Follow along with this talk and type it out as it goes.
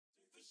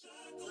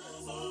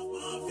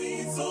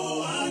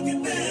I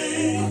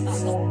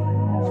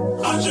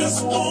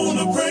just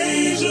wanna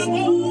praise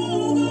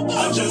you.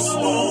 I just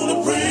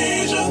wanna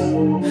praise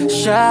you.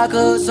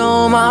 Shackles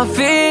on my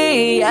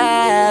feet,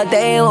 yeah,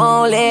 they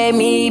won't let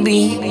me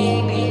be.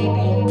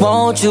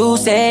 Won't you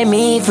set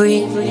me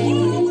free?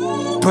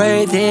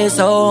 Break this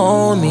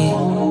on me.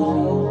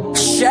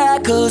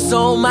 Shackles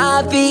on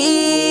my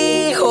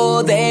feet,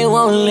 oh, they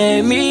won't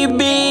let me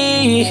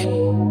be.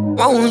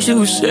 Won't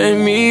you set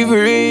me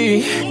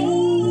free?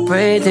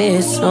 Break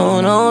this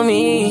on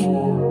me.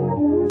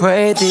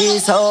 Break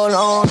this hold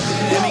on.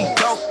 Let me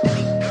go.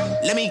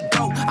 Let me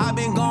go. I've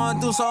been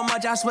going through so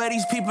much, I swear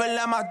these people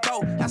let my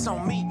throat. That's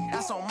on me.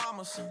 That's on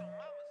mamas.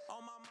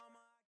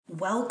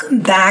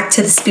 Welcome back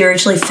to the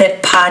Spiritually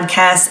Fit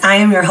Podcast. I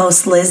am your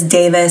host, Liz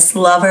Davis,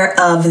 lover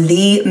of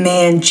the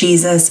man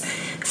Jesus,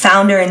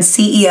 founder and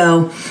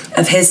CEO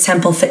of His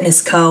Temple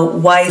Fitness Co.,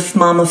 wife,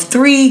 mom of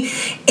 3,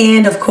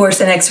 and of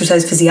course, an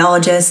exercise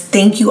physiologist.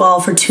 Thank you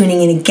all for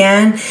tuning in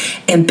again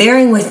and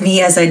bearing with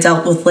me as I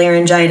dealt with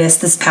laryngitis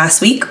this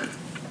past week.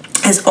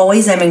 As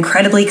always, I'm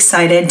incredibly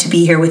excited to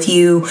be here with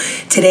you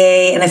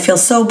today, and I feel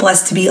so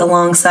blessed to be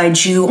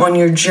alongside you on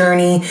your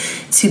journey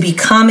to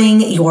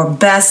becoming your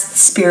best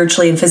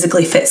spiritually and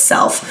physically fit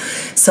self.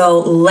 So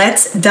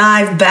let's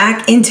dive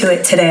back into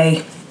it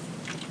today.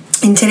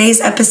 In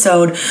today's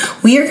episode,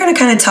 we are going to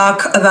kind of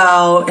talk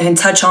about and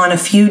touch on a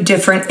few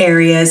different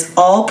areas,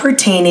 all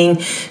pertaining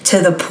to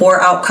the poor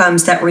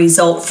outcomes that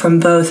result from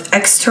both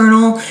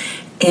external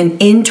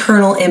and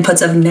internal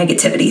inputs of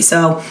negativity.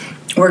 So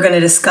we're going to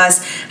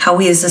discuss how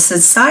we as a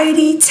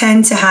society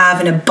tend to have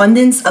an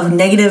abundance of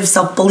negative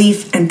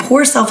self-belief and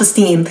poor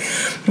self-esteem.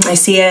 I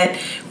see it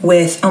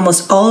with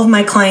almost all of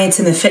my clients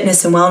in the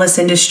fitness and wellness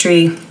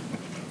industry.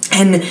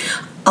 And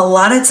a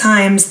lot of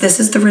times this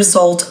is the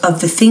result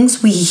of the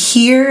things we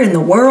hear in the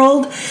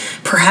world,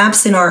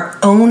 perhaps in our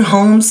own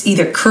homes,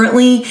 either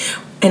currently,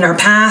 in our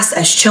past,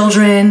 as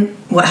children,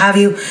 what have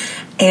you,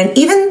 and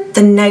even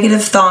the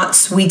negative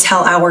thoughts we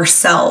tell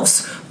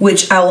ourselves,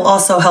 which I will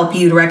also help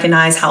you to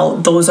recognize how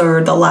those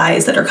are the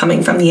lies that are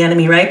coming from the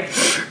enemy, right?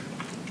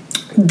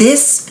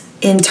 This,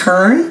 in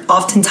turn,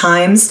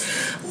 oftentimes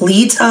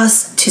leads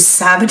us to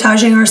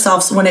sabotaging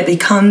ourselves when it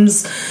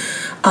becomes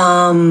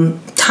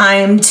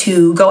time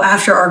to go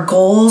after our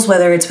goals,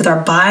 whether it's with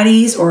our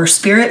bodies or our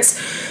spirits.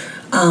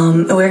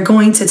 We're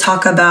going to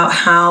talk about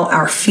how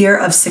our fear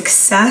of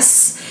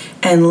success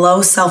and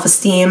low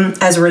self-esteem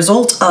as a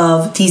result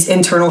of these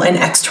internal and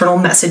external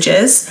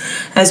messages,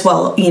 as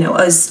well,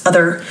 as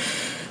other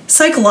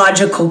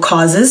psychological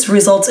causes,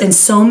 results in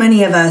so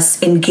many of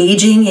us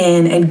engaging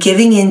in and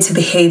giving into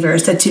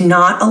behaviors that do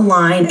not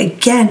align,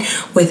 again,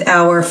 with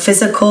our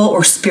physical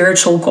or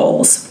spiritual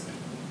goals.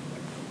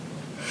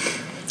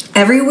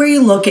 Everywhere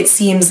you look, it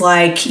seems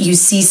like you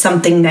see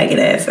something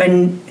negative.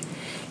 And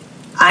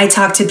I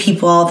talk to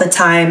people all the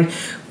time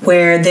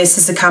where this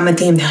is a common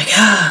theme. They're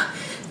like,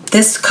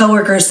 this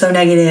coworker is so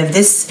negative.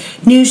 This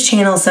news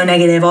channel is so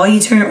negative. All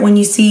you turn when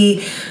you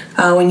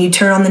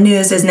turn on the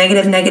news is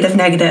negative, negative,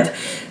 negative.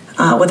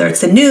 Whether it's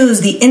the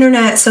news, the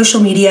internet,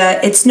 social media,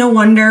 it's no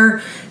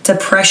wonder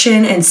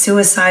depression and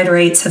suicide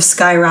rates have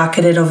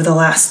skyrocketed over the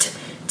last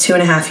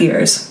 2.5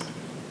 years.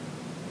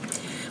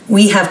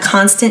 We have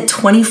constant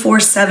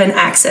 24/7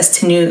 access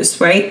to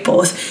news, right?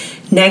 Both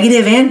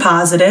negative and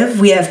positive.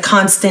 We have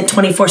constant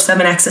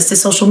 24/7 access to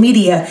social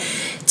media,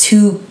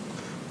 to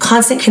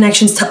constant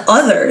connections to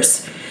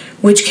others,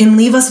 which can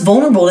leave us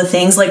vulnerable to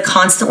things like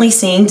constantly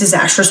seeing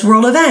disastrous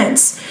world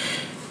events,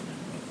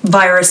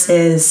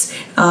 viruses,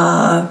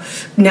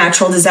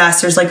 natural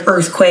disasters like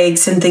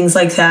earthquakes and things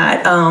like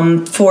that,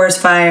 forest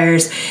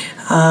fires,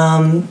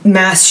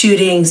 mass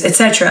shootings,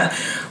 etc.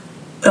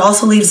 It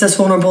also leaves us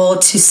vulnerable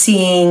to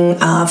seeing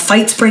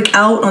fights break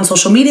out on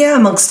social media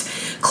amongst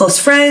close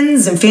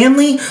friends and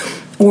family,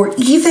 or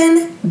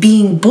even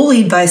being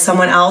bullied by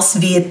someone else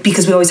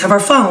because we always have our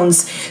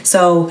phones.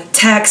 So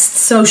text,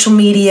 social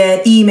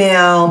media,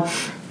 email,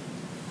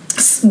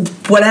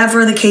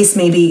 whatever the case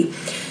may be.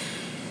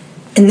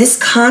 And this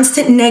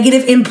constant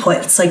negative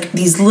inputs, like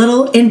these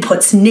little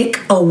inputs, nick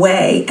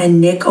away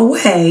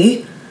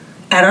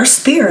at our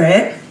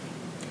spirit,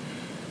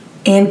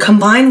 and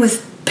combined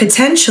with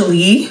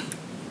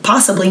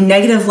possibly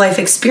negative life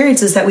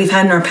experiences that we've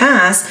had in our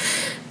past,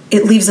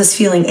 it leaves us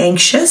feeling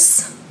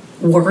anxious,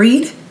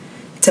 worried,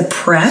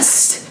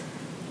 depressed,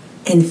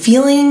 and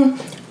feeling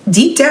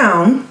deep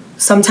down,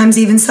 sometimes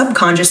even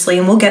subconsciously,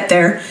 and we'll get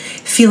there,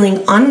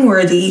 feeling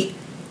unworthy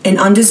and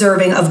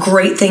undeserving of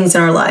great things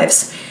in our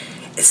lives.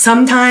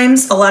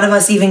 Sometimes a lot of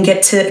us even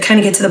get to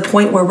the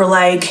point where we're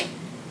like,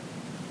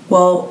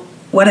 well,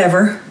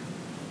 whatever.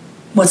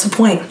 What's the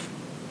point?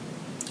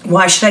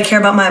 Why should I care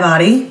about my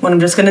body when I'm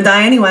just going to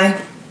die anyway?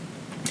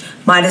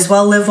 Might as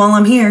well live while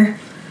I'm here.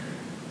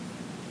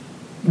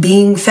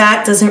 Being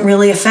fat doesn't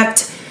really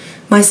affect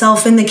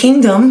myself in the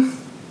kingdom.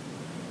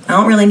 I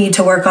don't really need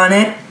to work on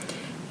it.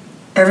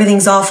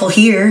 Everything's awful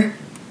here.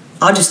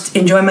 I'll just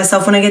enjoy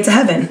myself when I get to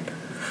heaven.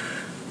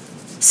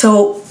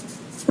 So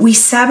we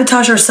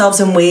sabotage ourselves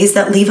in ways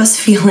that leave us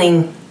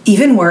feeling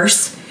even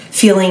worse,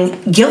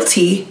 feeling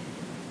guilty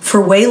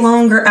for way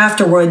longer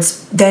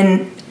afterwards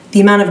than the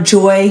amount of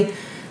joy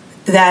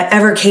that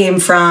ever came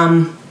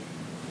from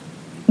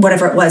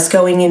whatever it was,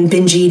 going and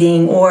binge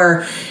eating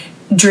or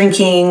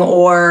drinking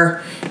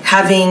or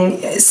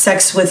having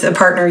sex with a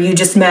partner you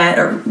just met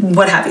or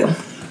what have you.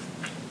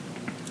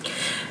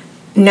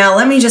 Now,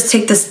 let me just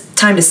take this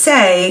time to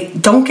say,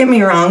 don't get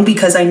me wrong,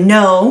 because I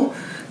know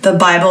the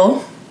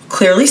Bible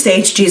clearly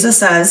states, Jesus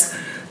says,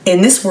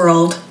 in this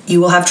world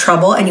you will have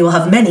trouble and you will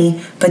have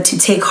many, but to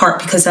take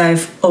heart because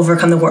I've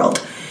overcome the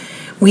world.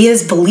 We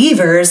as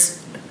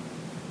believers,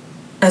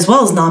 as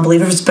well as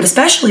non-believers, but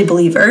especially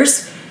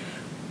believers,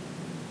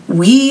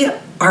 we're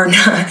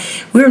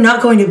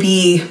not going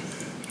to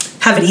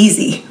have it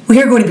easy.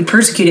 We are going to be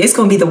persecuted. It's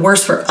going to be the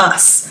worst for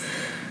us,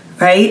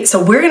 right?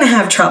 So we're going to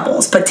have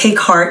troubles, but take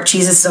heart,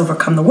 Jesus has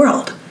overcome the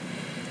world.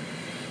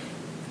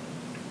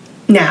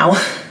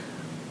 Now,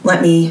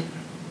 let me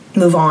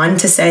move on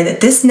to say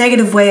that this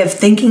negative way of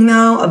thinking,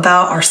 though,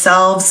 about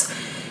ourselves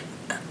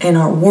and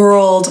our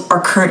world,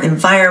 our current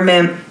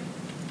environment,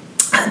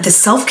 the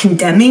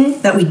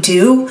self-condemning that we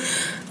do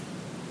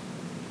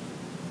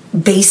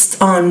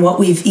based on what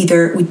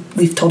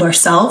we've told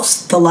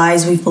ourselves, the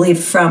lies we've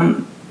believed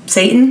from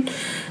Satan,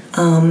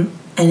 and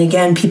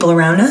again, people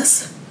around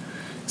us.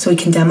 So we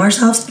condemn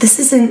ourselves. This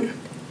isn't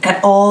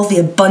at all the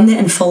abundant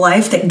and full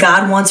life that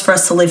God wants for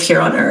us to live here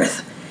on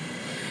earth.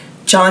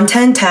 John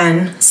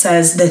 10:10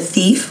 says, the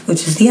thief,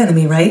 which is the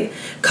enemy, right,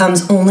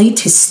 comes only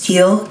to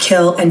steal,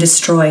 kill, and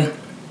destroy.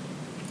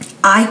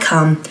 I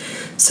come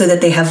so that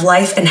they have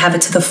life and have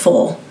it to the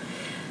full.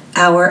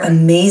 Our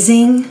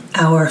amazing,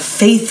 our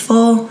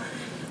faithful,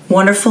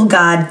 wonderful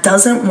God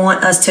doesn't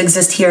want us to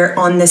exist here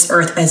on this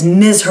earth as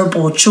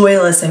miserable,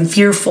 joyless, and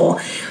fearful.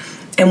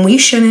 And we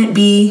shouldn't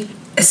be,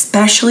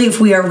 especially if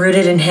we are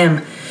rooted in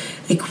Him.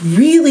 Like,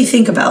 really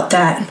think about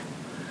that,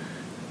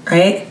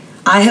 right?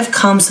 I have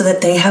come so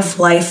that they have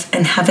life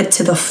and have it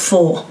to the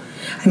full.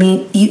 I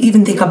mean, you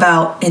even think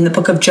about in the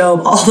book of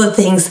Job, all the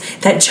things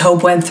that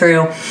Job went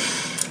through.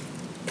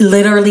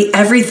 Literally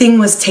everything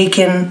was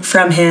taken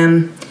from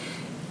him.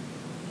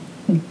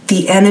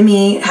 The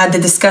enemy had the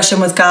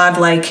discussion with God,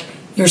 like,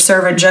 your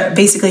servant Job.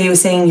 Basically, he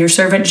was saying, your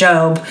servant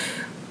Job,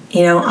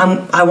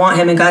 I want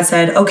him. And God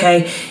said,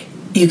 okay,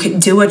 you can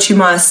do what you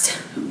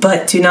must,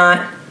 but do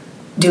not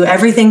do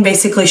everything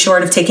basically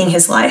short of taking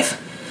his life.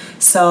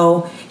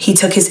 So he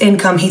took his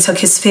income, he took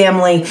his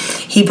family,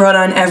 he brought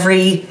on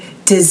every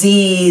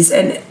disease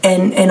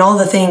and all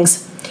the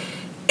things.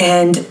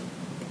 And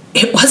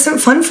it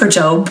wasn't fun for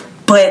Job,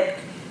 but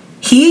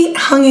he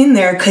hung in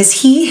there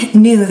because he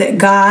knew that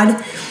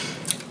God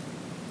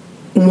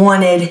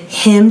wanted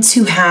him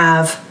to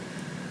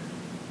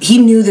he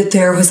knew that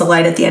there was a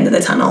light at the end of the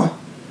tunnel,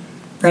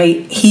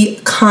 right? He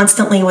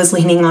constantly was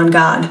leaning on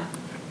God.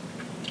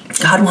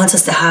 God wants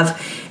us to have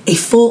a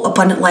full,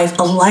 abundant life,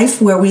 a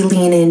life where we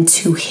lean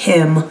into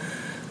Him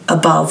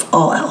above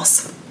all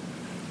else.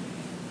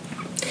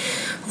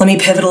 Let me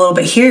pivot a little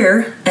bit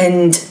here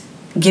and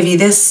give you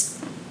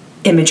this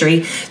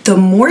imagery. The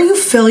more you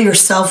fill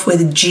yourself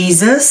with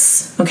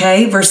Jesus,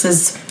 okay,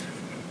 versus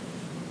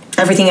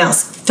everything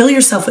else, fill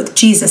yourself with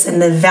Jesus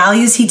and the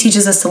values He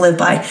teaches us to live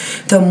by,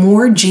 the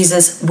more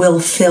Jesus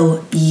will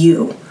fill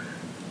you.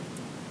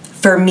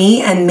 For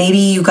me, and maybe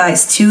you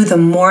guys too, the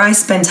more I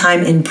spend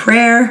time in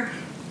prayer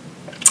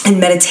and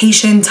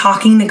meditation,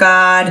 talking to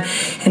God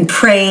and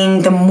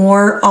praying, the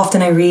more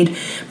often I read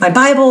my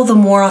Bible, the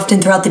more often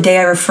throughout the day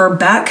I refer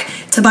back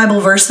to Bible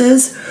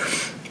verses,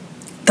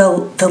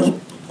 the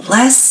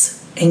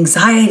less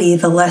anxiety,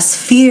 the less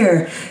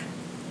fear,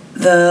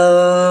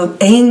 the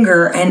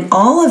anger, and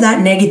all of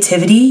that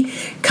negativity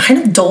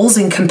kind of dulls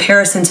in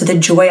comparison to the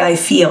joy I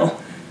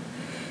feel.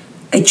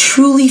 I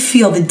truly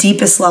feel the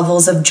deepest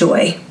levels of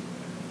joy.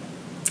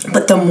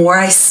 But the more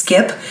I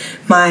skip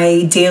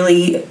my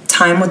daily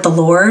time with the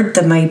Lord,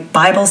 my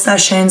Bible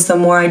sessions, the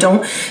more I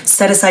don't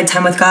set aside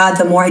time with God,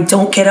 the more I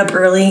don't get up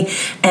early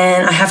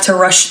and I have to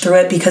rush through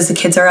it because the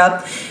kids are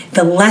up,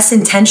 the less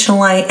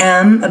intentional I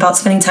am about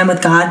spending time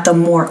with God, the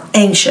more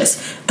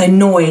anxious,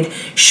 annoyed,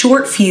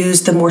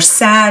 short-fused, the more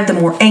sad, the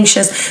more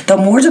anxious, the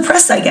more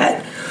depressed I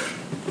get.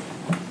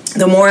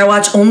 The more I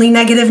watch only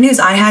negative news.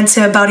 I had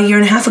to, about a year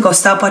and a half ago,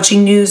 stop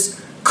watching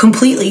news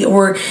completely,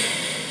 or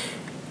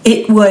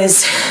it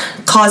was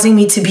causing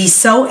me to be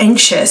so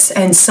anxious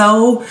and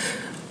so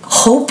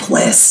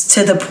hopeless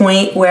to the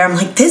point where I'm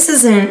like, this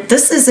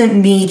isn't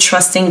me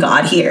trusting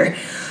God here.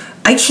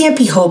 I can't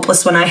be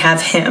hopeless when I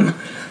have Him.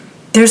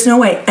 There's no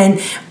way. And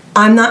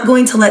I'm not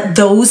going to let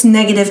those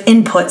negative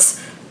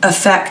inputs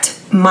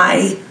affect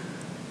my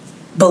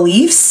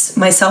beliefs,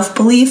 my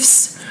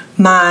self-beliefs,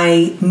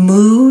 my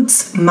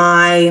moods,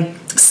 my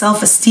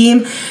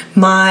self-esteem,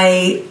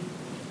 my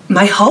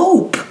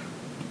hope.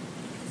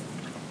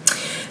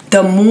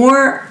 The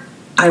more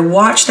I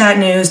watch that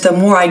news, the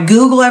more I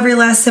Google every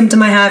last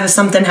symptom I have if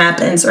something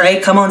happens,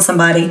 right? Come on,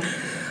 somebody.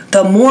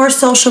 The more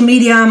social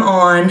media I'm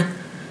on,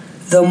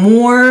 the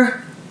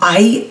more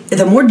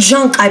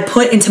junk I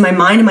put into my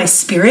mind and my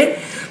spirit,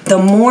 the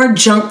more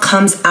junk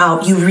comes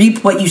out. You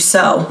reap what you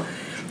sow.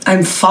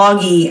 I'm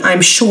foggy,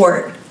 I'm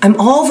short, I'm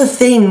all the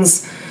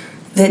things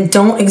that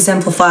don't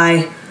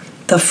exemplify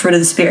the fruit of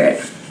the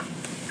Spirit.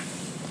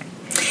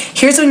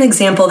 Here's an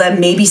example that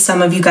maybe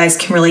some of you guys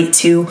can relate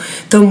to.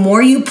 The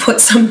more you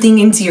put something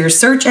into your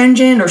search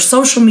engine or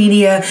social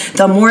media,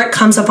 the more it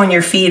comes up on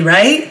your feed,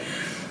 right?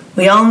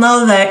 We all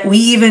know that we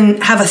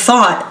even have a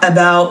thought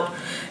about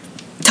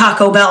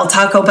Taco Bell.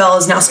 Taco Bell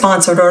is now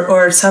sponsored,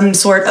 or some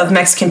sort of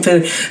Mexican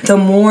food. The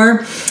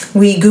more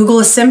we Google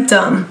a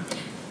symptom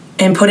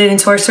and put it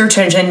into our search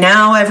engine,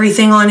 now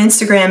everything on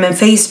Instagram and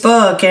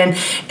Facebook and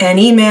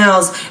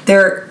emails,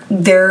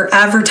 they're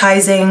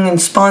advertising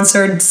and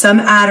sponsored some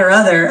ad or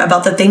other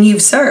about the thing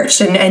you've searched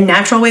and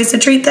natural ways to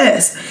treat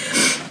this.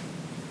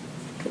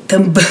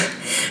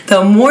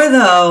 The more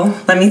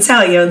though, let me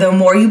tell you, the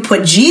more you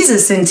put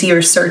Jesus into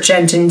your search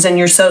engines and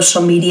your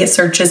social media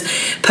searches,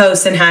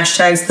 posts, and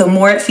hashtags, the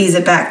more it feeds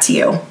it back to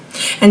you.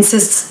 And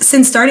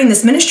since starting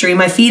this ministry,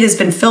 my feed has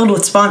been filled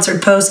with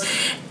sponsored posts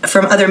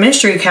from other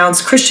ministry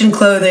accounts, Christian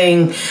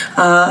clothing,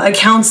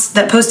 accounts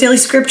that post daily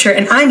scripture,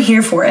 and I'm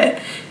here for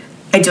it.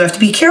 I do have to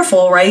be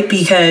careful, right?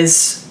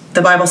 Because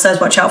the Bible says,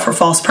 watch out for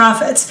false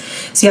prophets.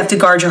 So you have to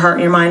guard your heart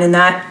and your mind in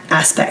that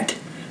aspect.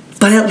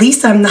 But at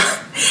least I'm not,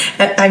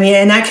 I mean,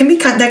 and that can be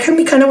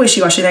kind of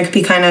wishy-washy. That could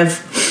be kind of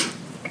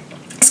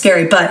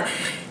scary, but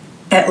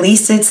at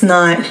least it's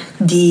not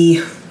the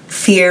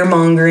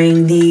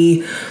fear-mongering,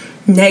 the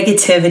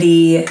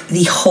negativity,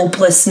 the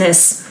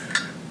hopelessness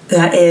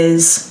that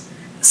is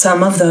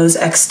some of those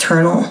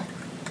external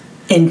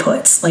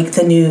inputs, like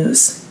the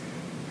news,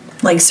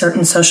 like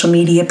certain social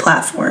media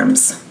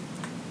platforms.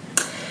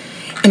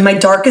 In my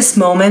darkest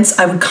moments,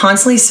 I would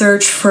constantly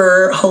search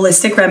for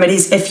holistic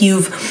remedies. If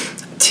you've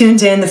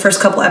tuned in the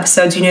first couple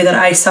episodes, you knew that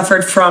I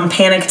suffered from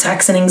panic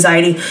attacks and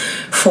anxiety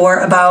for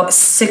about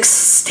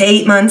 6 to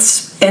 8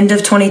 months, end of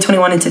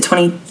 2021 into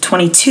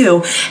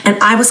 2022, and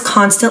I was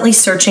constantly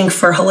searching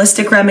for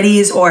holistic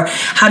remedies or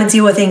how to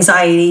deal with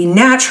anxiety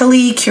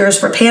naturally, cures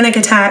for panic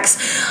attacks,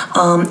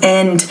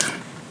 and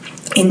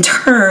in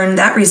turn,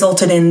 that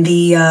resulted in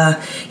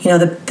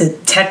the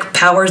tech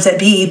powers that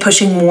be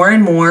pushing more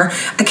and more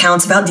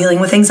accounts about dealing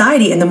with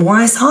anxiety. And the more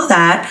I saw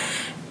that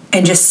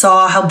and just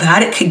saw how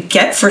bad it could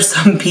get for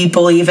some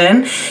people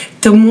even,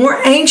 the more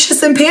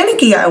anxious and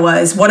panicky I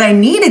was. What I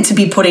needed to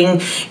be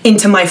putting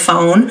into my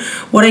phone,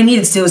 what I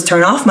needed to do was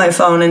turn off my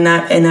phone in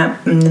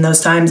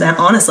those times,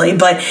 honestly.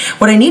 But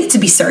what I needed to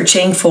be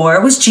searching for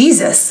was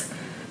Jesus.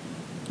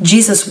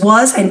 Jesus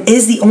was and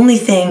is the only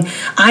thing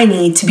I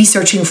need to be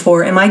searching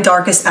for in my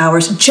darkest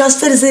hours,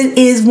 just as it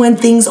is when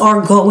things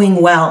are going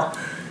well.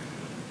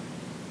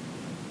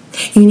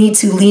 You need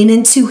to lean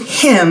into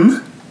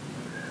Him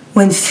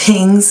when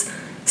things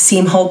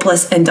seem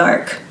hopeless and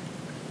dark.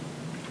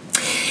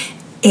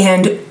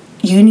 And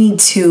you need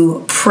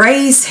to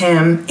praise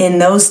Him in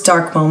those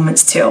dark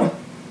moments too,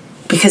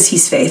 because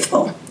He's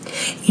faithful.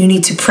 You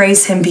need to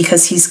praise Him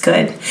because He's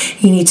good.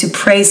 You need to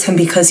praise Him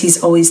because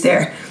He's always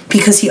there,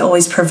 because He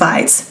always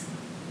provides.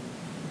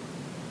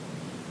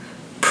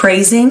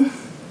 Praising,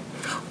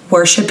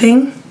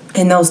 worshiping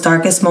in those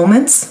darkest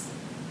moments,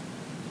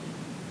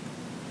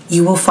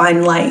 you will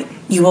find light.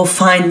 You will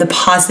find the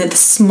positive,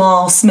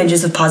 small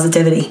smidges of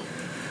positivity.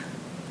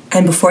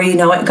 And before you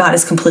know it, God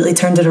has completely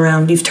turned it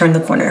around. You've turned the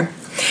corner.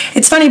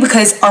 It's funny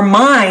because our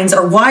minds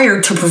are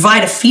wired to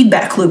provide a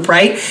feedback loop,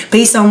 right?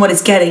 Based on what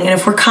it's getting. And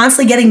if we're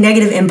constantly getting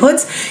negative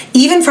inputs,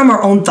 even from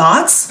our own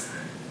thoughts,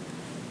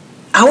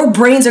 our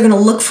brains are going to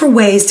look for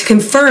ways to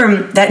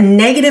confirm that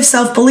negative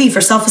self-belief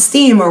or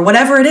self-esteem or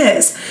whatever it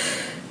is.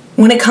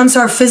 When it comes to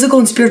our physical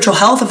and spiritual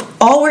health,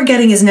 if all we're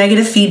getting is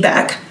negative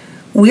feedback,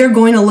 we are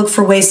going to look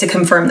for ways to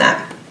confirm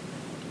that.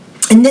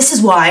 And this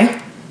is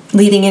why,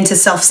 leading into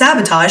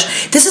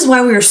self-sabotage, this is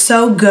why we are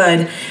so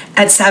good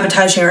at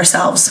sabotaging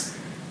ourselves.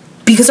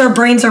 Because our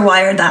brains are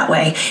wired that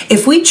way.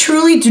 If we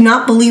truly do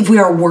not believe we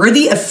are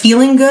worthy of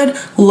feeling good,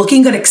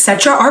 looking good,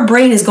 etc., our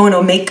brain is going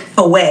to make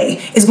a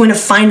way, is going to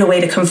find a way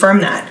to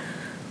confirm that.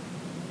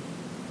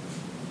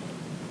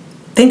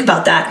 Think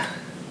about that.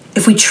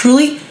 If we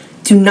truly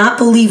do not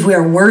believe we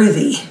are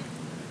worthy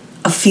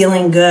of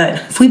feeling good,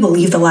 if we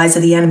believe the lies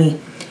of the enemy,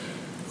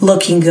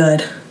 looking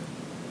good,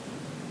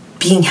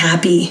 being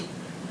happy,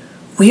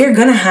 we are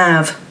going to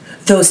have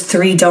those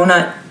 3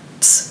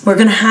 donuts. We're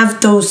going to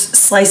have those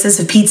slices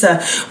of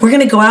pizza. We're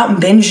going to go out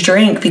and binge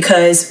drink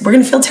because we're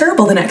going to feel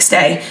terrible the next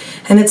day.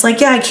 And it's like,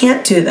 yeah, I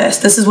can't do this.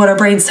 This is what our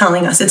brain's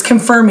telling us. It's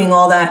confirming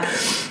all that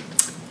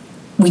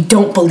we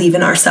don't believe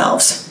in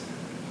ourselves.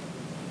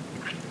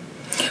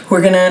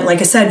 We're going to, like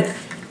I said,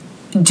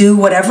 do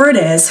whatever it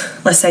is,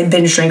 let's say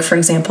binge drink, for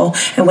example,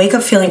 and wake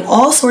up feeling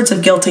all sorts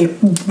of guilty,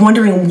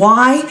 wondering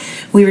why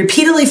we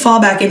repeatedly fall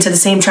back into the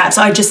same traps.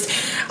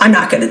 I'm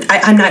not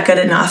good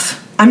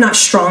enough. I'm not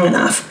strong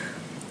enough.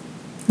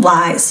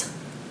 Lies.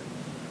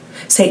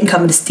 Satan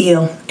coming to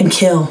steal and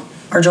kill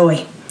our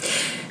joy.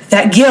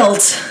 That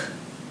guilt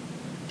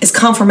is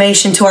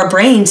confirmation to our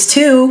brains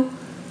too,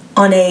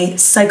 on a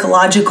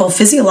psychological,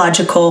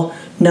 physiological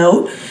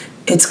note,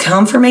 It's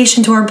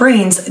confirmation to our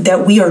brains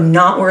that we are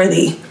not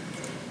worthy.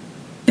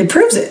 It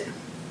proves it.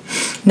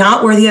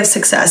 Not worthy of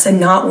success and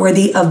not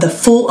worthy of the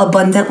full,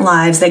 abundant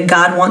lives that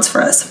God wants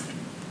for us.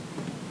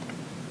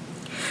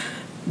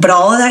 But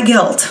all of that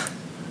guilt,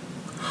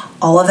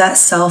 all of that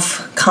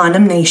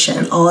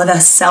self-condemnation, all of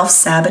that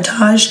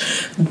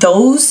self-sabotage,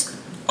 those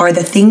are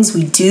the things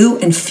we do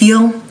and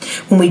feel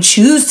when we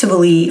choose to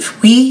believe.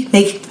 We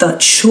make the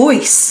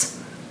choice,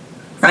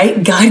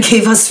 right? God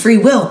gave us free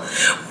will.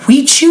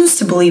 We choose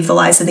to believe the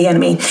lies of the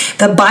enemy.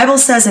 The Bible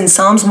says in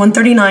Psalms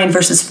 139,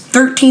 verses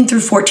 13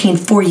 through 14,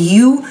 "For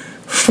you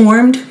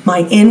formed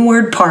my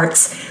inward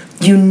parts.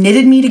 You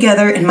knitted me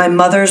together in my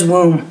mother's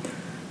womb.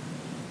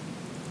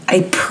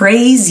 I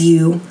praise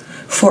you,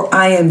 for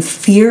I am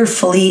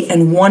fearfully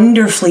and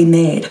wonderfully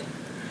made.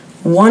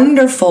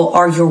 Wonderful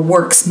are your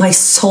works. My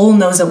soul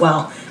knows it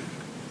well."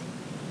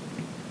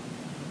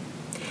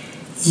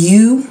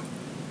 You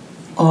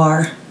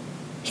are,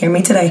 hear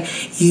me today,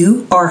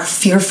 you are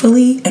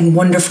fearfully and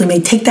wonderfully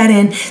made. Take that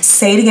in.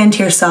 Say it again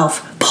to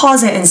yourself.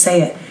 Pause it and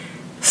say it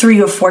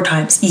 3 or 4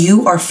 times.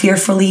 You are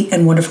fearfully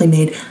and wonderfully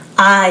made.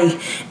 I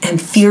am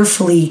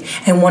fearfully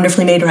and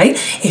wonderfully made, right?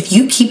 If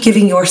you keep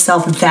giving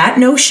yourself that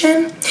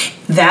notion,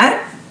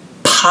 that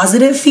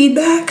positive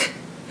feedback,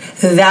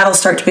 that'll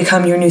start to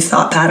become your new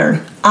thought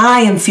pattern.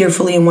 I am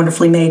fearfully and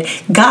wonderfully made.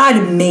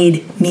 God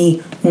made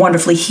me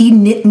wonderfully. He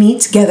knit me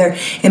together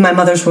in my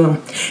mother's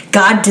womb.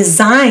 God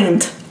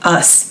designed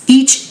us,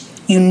 each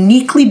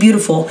uniquely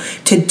beautiful,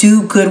 to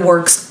do good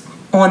works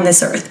on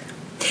this earth.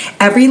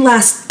 Every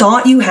last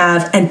thought you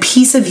have and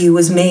piece of you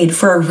was made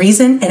for a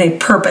reason and a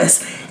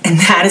purpose. And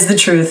that is the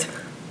truth.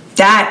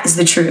 That is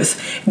the truth.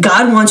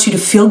 God wants you to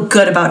feel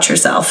good about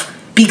yourself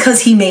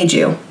because He made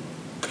you.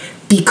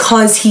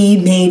 Because He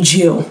made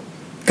you.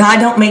 God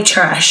don't make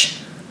trash.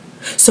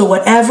 So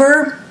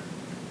whatever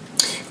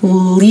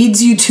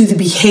leads you to the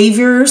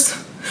behaviors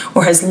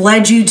or has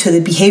led you to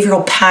the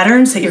behavioral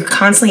patterns that you're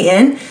constantly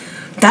in,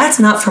 that's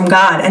not from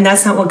God. And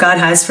that's not what God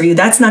has for you.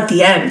 That's not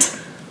the end.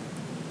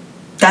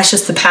 That's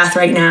just the path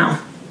right now.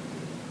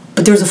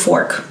 But there's a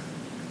fork.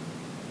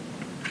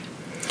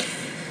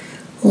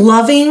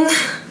 Loving,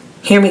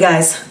 hear me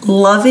guys,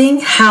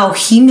 loving how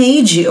He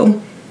made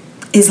you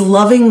is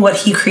loving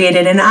what He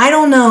created. And I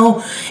don't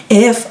know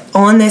if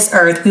on this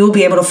earth we will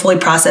be able to fully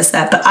process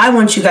that, but I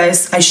want you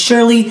guys, I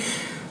surely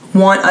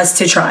want us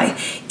to try.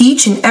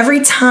 Each and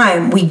every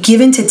time we give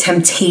into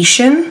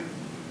temptation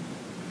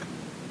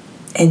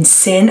and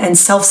sin and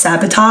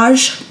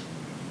self-sabotage,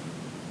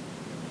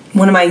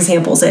 one of my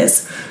examples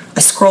is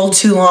I scrolled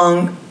too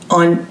long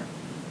on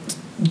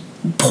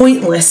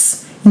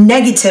pointless,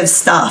 negative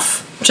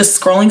stuff.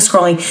 Just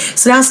scrolling.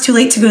 So now it's too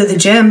late to go to the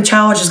gym.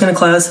 Child watch is going to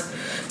close,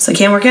 so I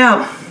can't work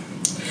out.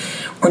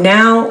 Or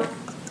now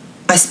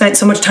I spent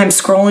so much time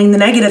scrolling the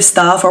negative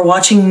stuff or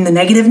watching the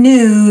negative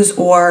news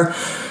or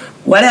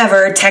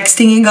whatever,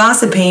 texting and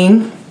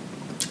gossiping.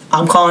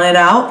 I'm calling it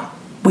out.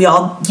 We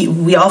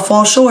all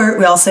fall short.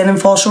 We all sin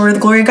and fall short of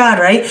the glory of God,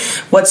 right?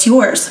 What's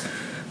yours?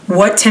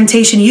 What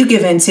temptation do you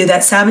give into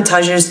that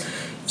sabotages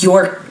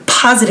your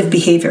positive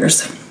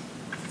behaviors?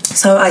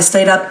 So I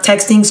stayed up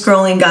texting,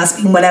 scrolling,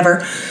 gossiping,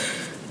 whatever.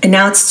 And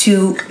now it's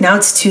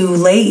too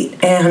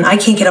late and I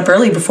can't get up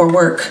early before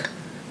work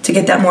to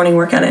get that morning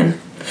workout in.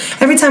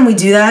 Every time we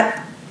do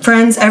that,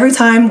 friends, every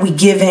time we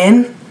give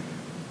in,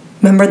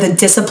 remember the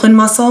discipline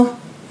muscle?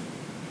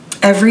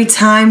 Every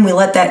time we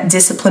let that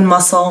discipline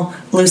muscle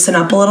loosen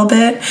up a little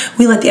bit,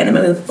 we let the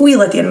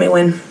enemy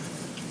win.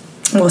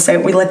 We'll say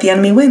we let the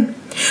enemy win.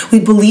 We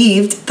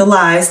believed the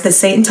lies that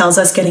Satan tells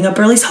us getting up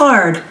early is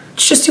hard.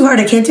 It's just too hard.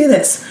 I can't do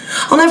this.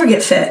 I'll never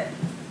get fit.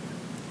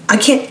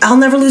 I'll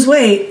never lose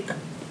weight.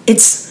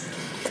 It's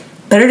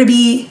better to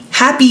be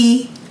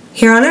happy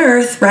here on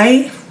earth,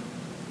 right?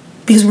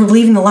 Because we're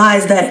believing the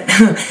lies that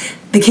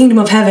the kingdom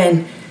of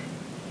heaven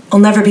will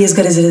never be as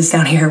good as it is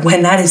down here,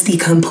 when that is the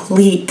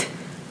complete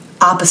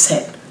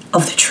opposite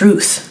of the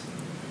truth.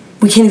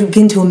 We can't even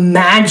begin to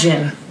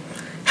imagine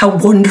how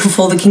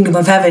wonderful the kingdom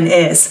of heaven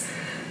is,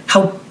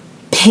 how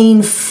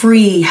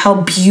pain-free,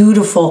 how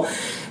beautiful,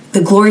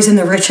 the glories and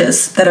the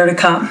riches that are to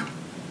come.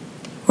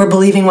 We're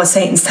believing what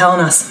Satan's telling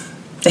us,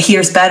 that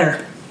here's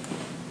better.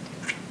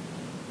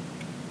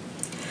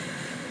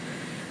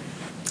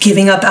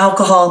 Giving up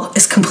alcohol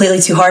is completely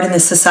too hard in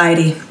this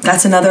society.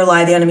 That's another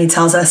lie the enemy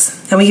tells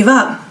us. And we give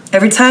up.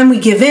 Every time we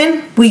give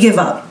in, we give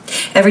up.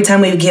 Every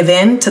time we give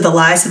in to the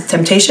lies of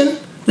temptation,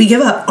 we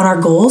give up on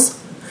our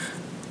goals.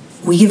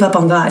 We give up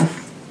on God.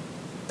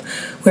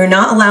 We're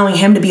not allowing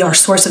Him to be our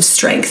source of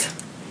strength.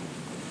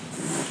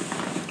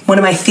 One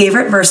of my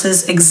favorite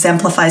verses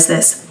exemplifies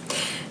this.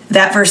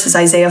 That verse is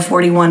Isaiah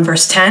 41,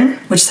 verse 10,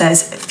 which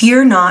says,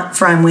 "Fear not,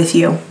 for I am with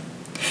you.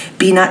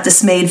 Be not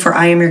dismayed, for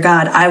I am your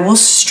God. I will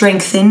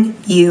strengthen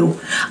you.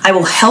 I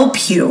will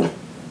help you.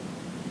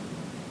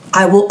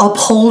 I will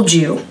uphold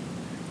you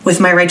with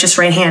my righteous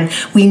right hand."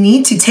 We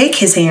need to take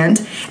His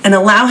hand and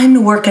allow Him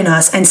to work in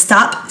us and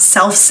stop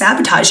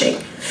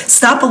self-sabotaging.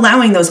 Stop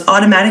allowing those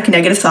automatic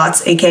negative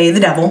thoughts, aka the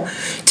devil,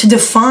 to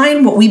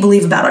define what we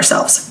believe about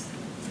ourselves.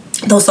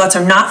 Those thoughts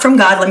are not from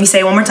God. Let me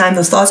say it one more time.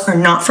 Those thoughts are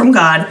not from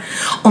God.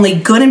 Only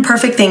good and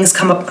perfect things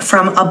come up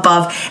from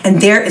above,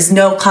 and there is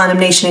no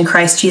condemnation in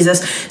Christ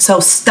Jesus. So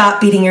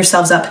stop beating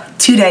yourselves up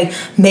today.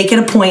 Make it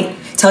a point.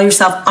 Tell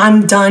yourself,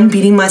 I'm done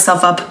beating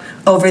myself up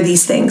over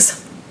these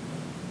things.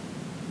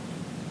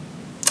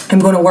 I'm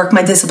going to work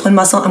my discipline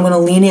muscle. I'm going to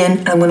lean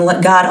in. I'm going to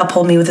let God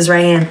uphold me with his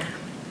right hand.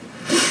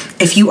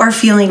 If you are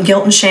feeling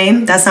guilt and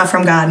shame, that's not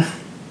from God.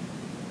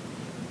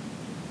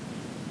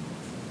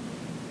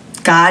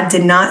 God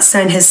did not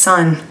send his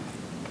son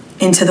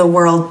into the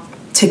world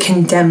to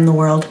condemn the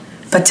world,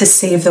 but to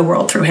save the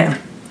world through him.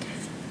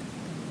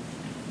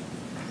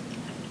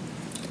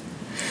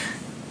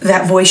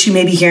 That voice you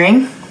may be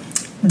hearing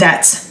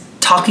that's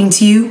talking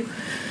to you,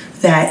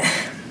 that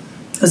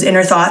those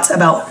inner thoughts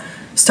about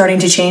starting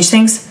to change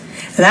things,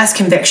 that's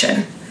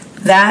conviction.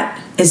 That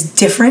is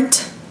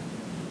different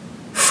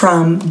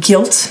from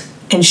guilt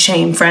and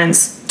shame,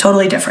 friends.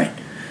 Totally different.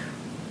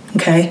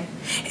 Okay?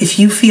 If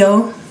you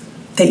feel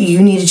that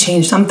you need to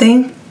change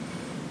something,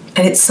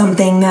 and it's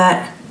something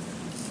that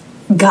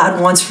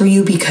God wants for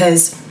you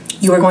because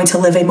you are going to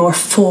live a more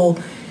full,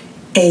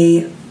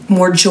 a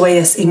more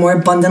joyous, a more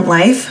abundant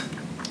life,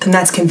 then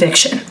that's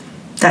conviction.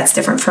 That's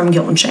different from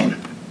guilt and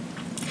shame.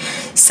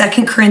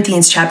 2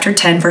 Corinthians chapter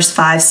 10, verse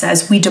 5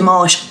 says, we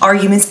demolish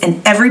arguments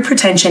and every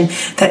pretension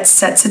that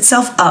sets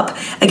itself up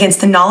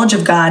against the knowledge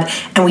of God,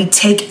 and we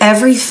take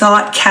every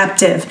thought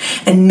captive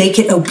and make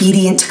it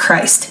obedient to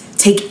Christ.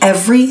 Take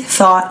every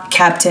thought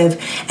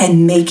captive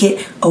and make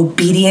it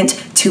obedient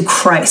to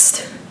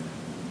Christ.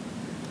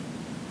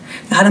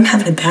 God, I'm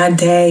having a bad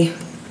day.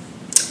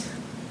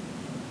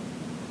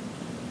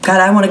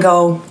 God,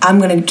 I'm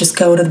going to just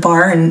go to the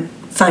bar and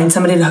find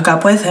somebody to hook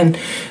up with, and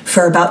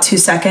for about 2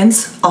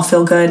 seconds, I'll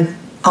feel good.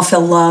 I'll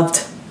feel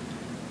loved.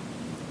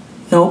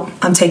 Nope,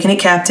 I'm taking it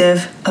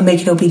captive. I'm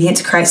making it obedient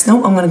to Christ.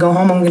 Nope, I'm going to go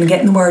home. I'm going to get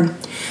in the Word.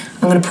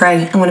 I'm going to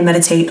pray. I'm going to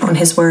meditate on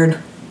his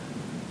Word.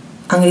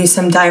 I'm going to do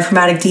some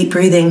diaphragmatic deep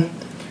breathing,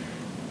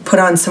 put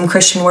on some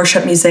Christian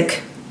worship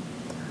music.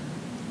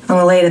 I'm going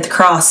to lay it at the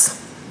cross.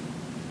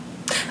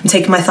 I'm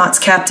taking my thoughts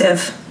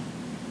captive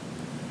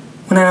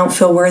when I don't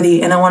feel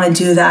worthy, and I want to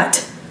do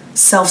that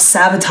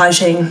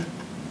self-sabotaging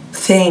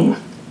thing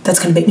that's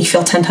going to make me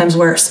feel 10 times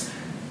worse.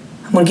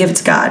 I'm going to give it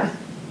to God.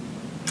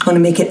 I'm going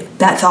to make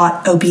that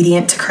thought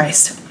obedient to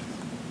Christ.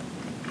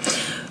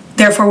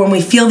 Therefore, when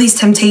we feel these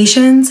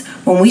temptations,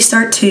 when we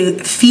start to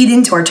feed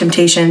into our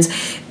temptations,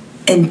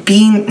 and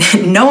being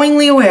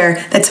knowingly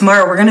aware that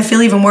tomorrow we're going to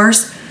feel even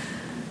worse,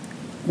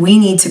 we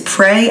need to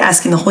pray,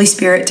 asking the Holy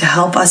Spirit to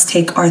help us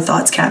take our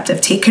thoughts captive,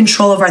 take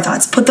control of our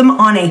thoughts, put them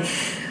on a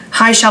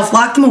high shelf,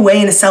 lock them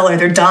away in a cellar.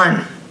 They're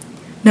done.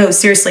 No,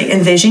 seriously,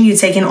 envision you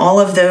taking all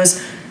of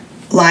those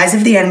lies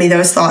of the enemy,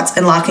 those thoughts,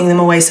 and locking them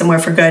away somewhere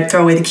for good.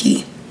 Throw away the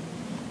key.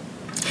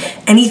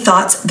 Any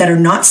thoughts that are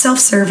not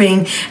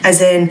self-serving,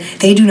 as in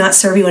they do not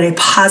serve you in a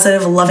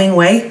positive, loving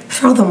way,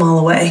 throw them all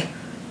away.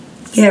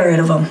 Get rid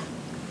of them.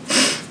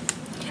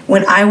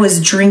 When I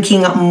was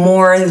drinking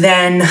more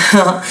than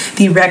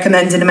the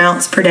recommended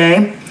amounts per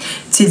day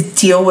to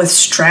deal with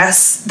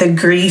stress, the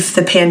grief,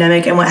 the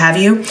pandemic, and what have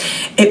you,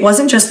 it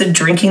wasn't just the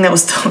drinking that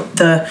was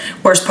the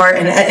worst part,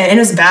 and it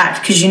was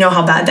bad, because you know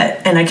how bad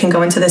that, and I will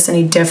go into this in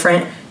a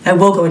different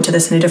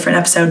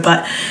episode,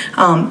 but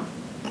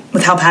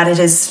with how bad it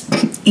is,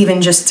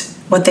 even just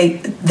what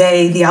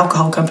the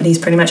alcohol companies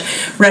pretty much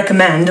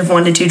recommend of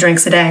 1 to 2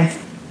 drinks a day.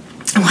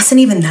 It wasn't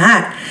even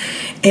that.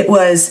 It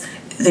was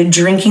the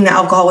drinking the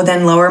alcohol would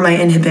then lower my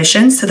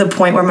inhibitions to the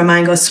point where my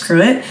mind goes,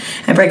 screw it.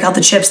 I break out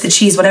the chips, the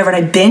cheese, whatever,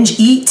 and I binge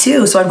eat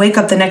too. So I'd wake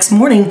up the next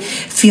morning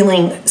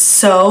feeling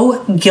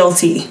so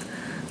guilty.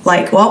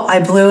 Like, well,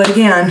 I blew it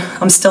again.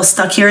 I'm still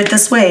stuck here at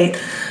this weight.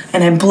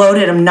 And I'm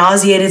bloated, I'm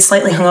nauseated,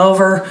 slightly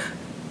hungover,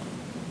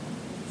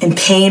 in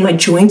pain. My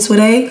joints would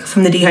ache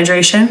from the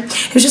dehydration.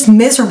 It was just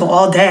miserable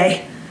all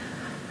day.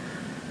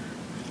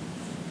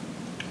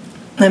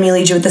 Let me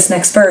lead you with this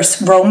next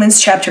verse. Romans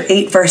chapter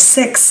 8, verse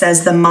 6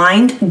 says, the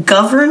mind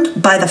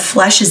governed by the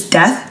flesh is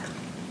death,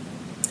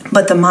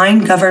 but the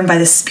mind governed by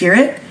the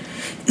Spirit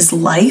is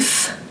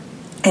life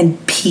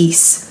and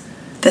peace.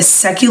 The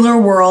secular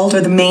world,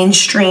 or the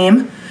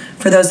mainstream,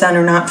 for those that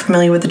are not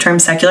familiar with the term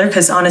secular,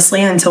 because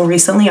honestly, until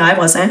recently I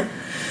wasn't,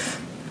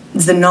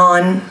 the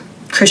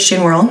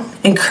non-Christian world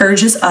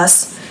encourages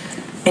us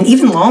and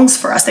even longs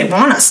for us. They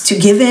want us to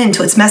give in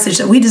to its message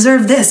that we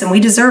deserve this and we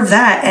deserve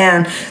that,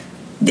 and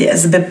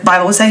as the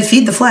Bible would say,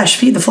 feed the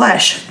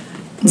flesh,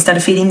 instead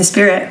of feeding the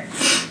Spirit.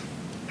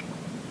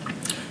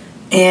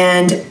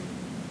 And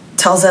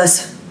tells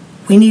us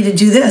we need to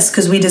do this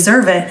because we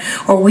deserve it,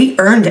 or we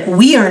earned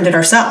it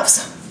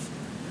ourselves,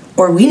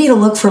 or we need to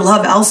look for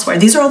love elsewhere.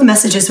 These are all the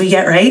messages we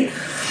get, right?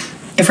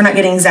 If we're not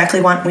getting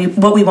exactly what we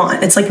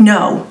want. It's like,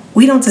 no,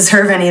 we don't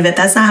deserve any of it.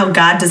 That's not how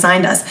God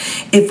designed us.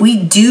 If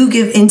we do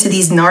give into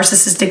these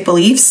narcissistic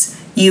beliefs,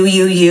 you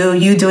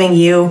doing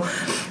you,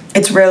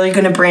 it's rarely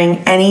going to bring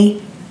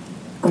any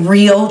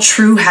real,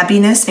 true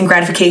happiness and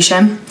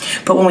gratification.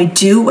 But when we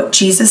do what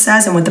Jesus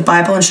says and what the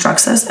Bible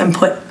instructs us and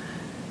put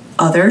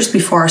others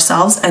before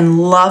ourselves and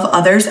love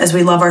others as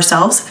we love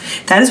ourselves,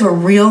 that is where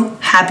real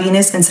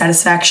happiness and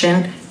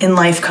satisfaction in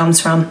life comes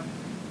from.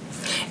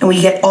 And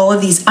we get all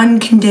of these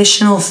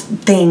unconditional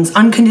things,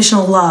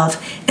 unconditional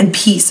love and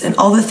peace and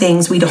all the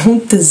things we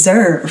don't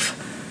deserve.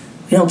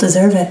 We don't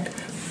deserve it.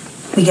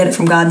 We get it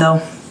from God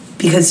though,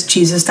 because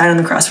Jesus died on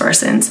the cross for our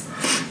sins.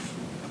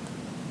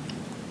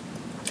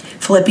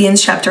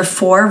 Philippians chapter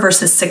 4,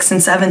 verses 6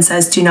 and 7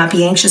 says, "Do not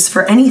be anxious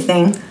for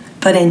anything,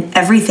 but in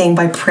everything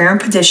by prayer and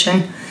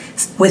petition,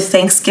 with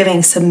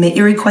thanksgiving, submit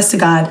your request to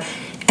God,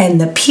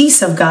 and the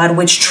peace of God,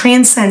 which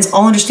transcends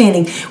all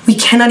understanding," we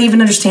cannot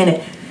even understand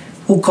it,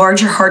 "will guard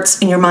your hearts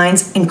and your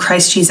minds in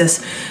Christ Jesus."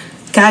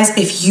 Guys,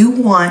 if you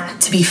want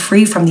to be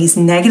free from these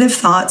negative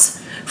thoughts,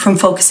 from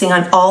focusing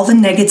on all the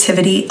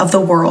negativity of the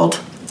world,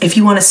 if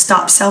you want to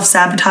stop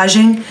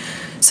self-sabotaging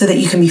so that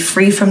you can be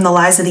free from the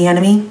lies of the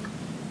enemy,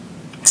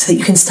 so that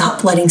you can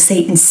stop letting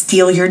Satan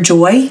steal your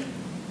joy,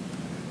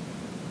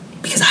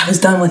 because I was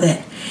done with it.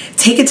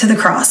 Take it to the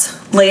cross,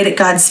 lay it at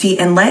God's feet,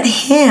 and let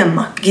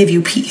Him give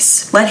you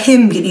peace. Let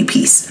Him give you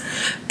peace.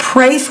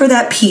 Pray for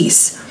that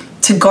peace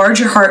to guard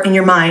your heart and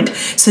your mind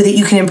so that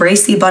you can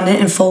embrace the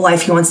abundant and full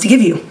life He wants to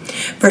give you.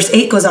 Verse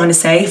 8 goes on to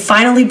say,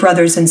 "Finally,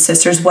 brothers and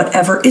sisters,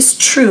 whatever is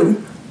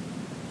true,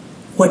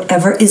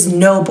 whatever is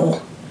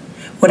noble,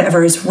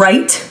 whatever is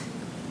right,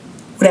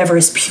 whatever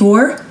is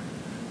pure,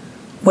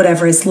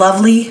 whatever is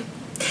lovely,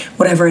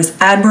 whatever is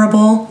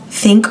admirable,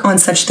 think on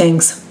such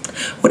things.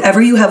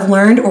 Whatever you have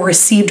learned or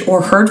received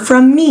or heard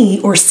from me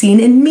or seen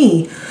in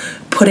me,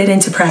 put it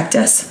into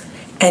practice,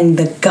 and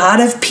the God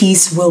of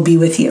peace will be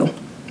with you."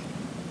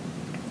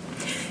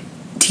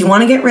 Do you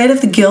want to get rid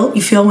of the guilt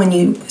you feel when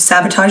you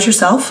sabotage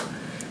yourself?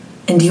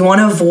 And do you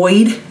want to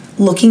avoid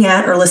looking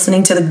at or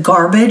listening to the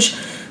garbage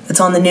that's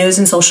on the news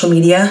and social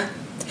media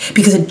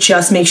because it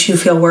just makes you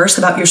feel worse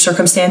about your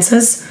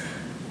circumstances?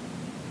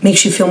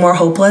 Makes you feel more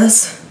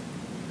hopeless,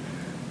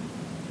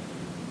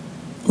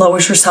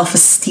 lowers your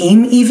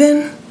self-esteem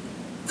even,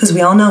 because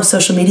we all know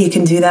social media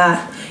can do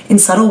that in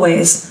subtle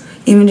ways,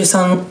 even just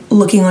on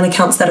looking on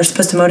accounts that are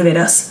supposed to motivate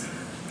us,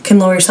 can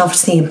lower your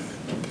self-esteem.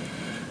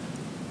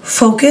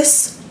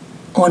 Focus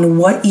on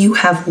what you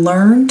have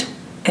learned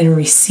and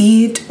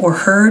received or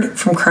heard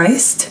from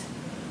Christ,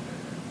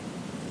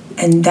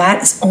 and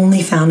that is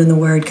only found in the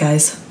Word,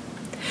 guys.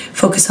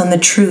 Focus on the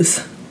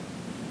truth.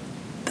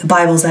 The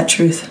Bible's that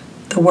truth.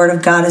 The Word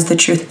of God is the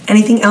truth.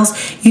 Anything else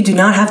you do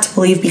not have to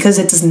believe because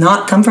it does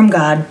not come from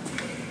God.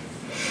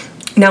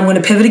 Now I'm going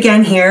to pivot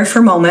again here for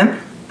a moment,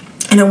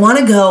 and I want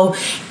to go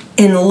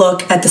and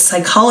look at the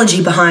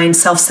psychology behind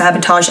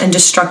self-sabotage and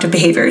destructive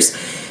behaviors.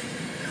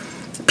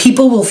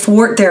 People will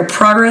thwart their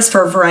progress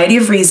for a variety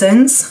of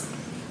reasons,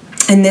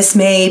 and this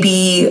may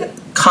be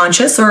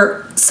conscious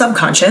or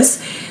subconscious.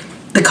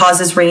 The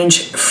causes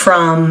range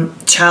from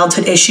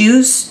childhood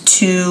issues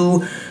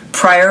to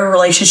prior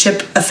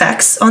relationship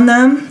effects on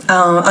them.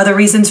 Other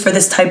reasons for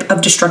this type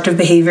of destructive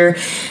behavior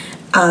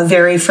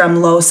vary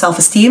from low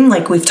self-esteem,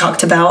 like we've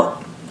talked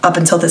about up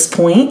until this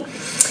point,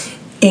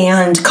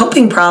 and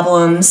coping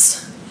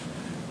problems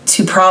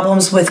to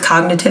problems with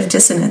cognitive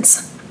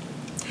dissonance.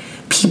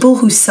 People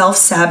who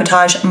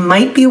self-sabotage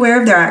might be aware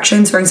of their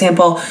actions. For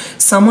example,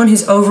 someone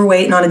who's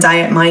overweight and on a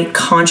diet might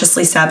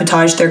consciously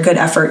sabotage their good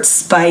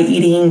efforts by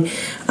eating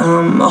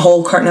a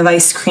whole carton of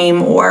ice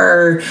cream,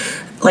 or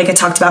like I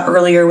talked about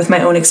earlier with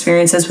my own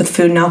experiences with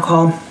food and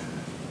alcohol.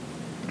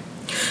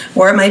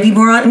 Or it might be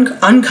more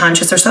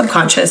unconscious or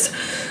subconscious.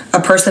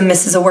 A person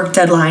misses a work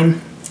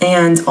deadline,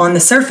 and on the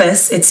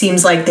surface, it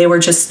seems like they were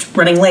just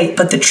running late.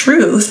 But the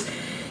truth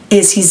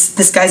is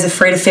this guy's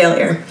afraid of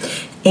failure,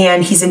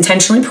 and he's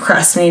intentionally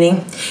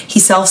procrastinating. He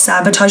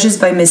self-sabotages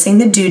by missing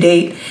the due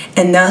date,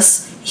 and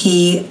thus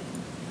he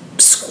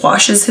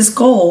squashes his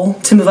goal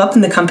to move up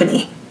in the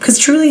company. Because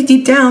truly,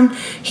 deep down,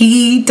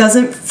 he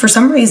doesn't, for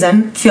some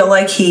reason, feel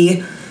like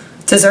he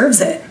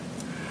deserves it.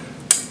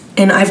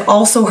 And I've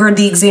also heard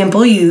the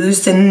example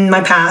used in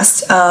my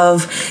past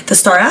of the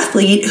star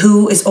athlete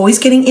who is always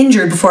getting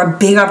injured before a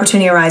big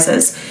opportunity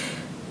arises.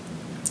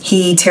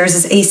 He tears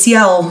his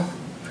ACL,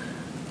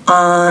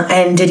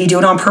 and did he do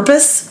it on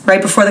purpose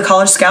right before the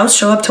college scouts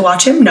show up to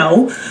watch him?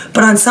 No.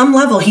 But on some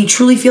level, he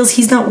truly feels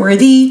he's not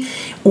worthy,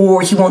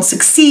 or he won't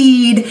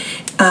succeed.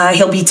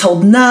 He'll be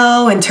told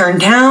no and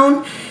turned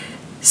down.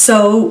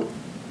 So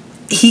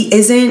he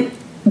isn't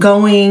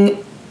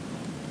going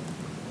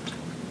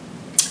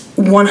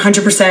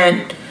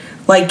 100%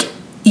 like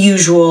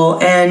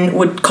usual, and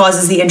what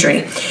causes the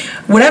injury.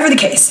 Whatever the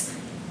case.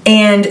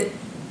 And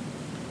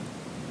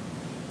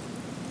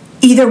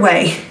either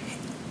way,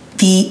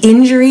 the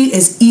injury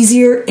is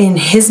easier in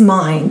his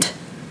mind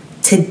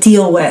to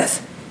deal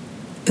with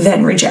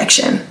than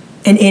rejection.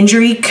 An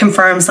injury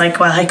confirms, like,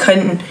 well, I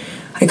couldn't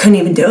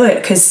even do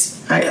it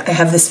because I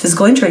have this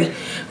physical injury,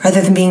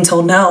 rather than being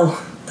told no.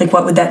 Like,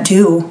 what would that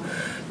do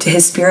to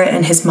his spirit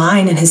and his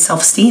mind and his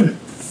self-esteem?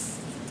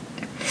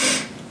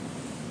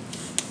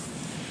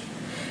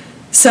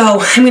 So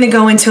I'm going to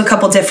go into a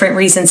couple different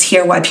reasons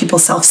here why people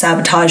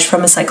self-sabotage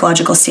from a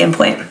psychological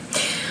standpoint.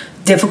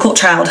 Difficult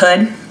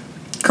childhood,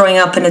 growing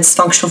up in a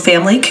dysfunctional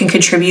family can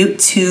contribute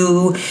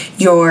to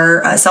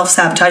your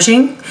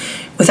self-sabotaging.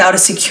 Without a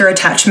secure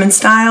attachment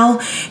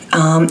style,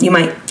 you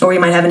might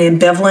have an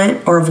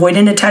ambivalent or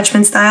avoidant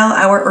attachment style.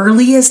 Our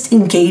earliest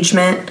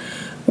engagement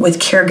with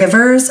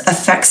caregivers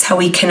affects how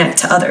we connect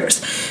to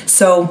others.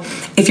 So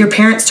if your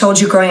parents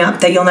told you growing up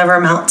that you'll never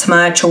amount to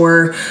much,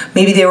 or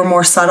maybe they were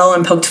more subtle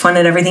and poked fun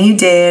at everything you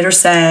did or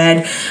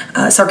said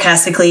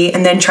sarcastically,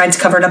 and then tried to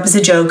cover it up as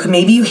a joke,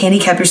 maybe you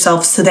handicap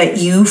yourself so that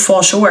you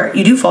fall short.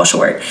 You do fall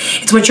short.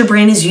 It's what your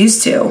brain is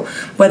used to,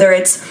 whether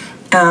it's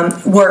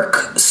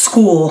work,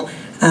 school,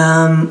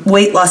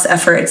 weight loss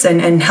efforts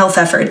and health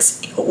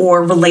efforts,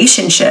 or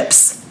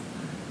relationships.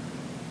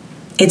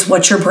 It's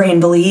what your brain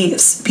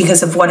believes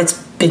because of what it's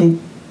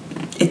been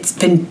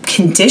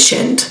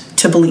conditioned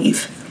to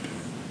believe.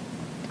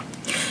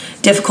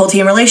 Difficulty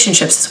in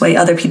relationships is the way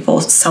other people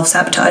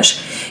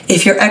self-sabotage.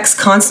 If your ex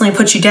constantly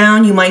puts you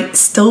down, you might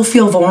still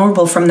feel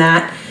vulnerable from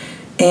that.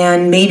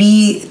 And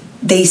maybe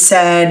they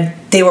said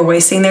they were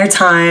wasting their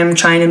time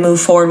trying to move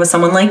forward with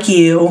someone like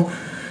you,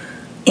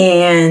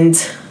 and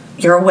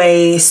you're a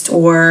waste.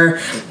 Or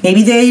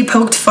maybe they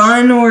poked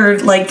fun or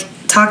like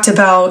talked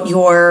about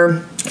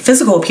your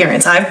physical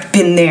appearance. I've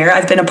been there.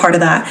 I've been a part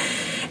of that.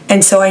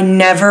 And so I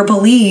never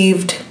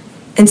believed,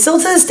 and still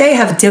to this day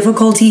have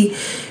difficulty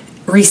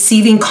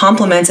receiving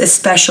compliments,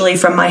 especially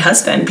from my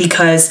husband,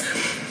 because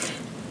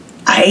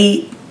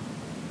I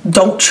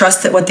don't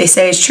trust that what they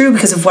say is true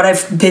because of what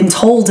I've been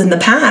told in the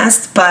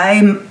past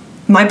by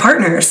my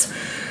partners.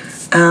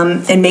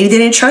 And maybe they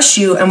didn't trust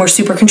you and were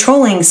super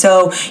controlling.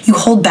 So you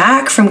hold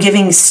back from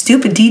giving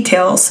stupid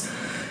details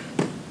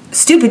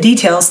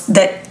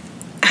that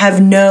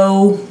have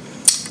no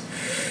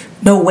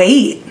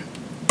weight,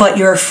 but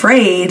you're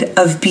afraid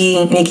of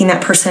making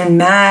that person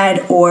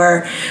mad,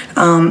 or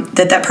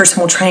that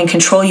person will try and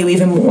control you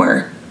even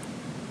more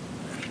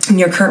in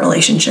your current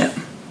relationship.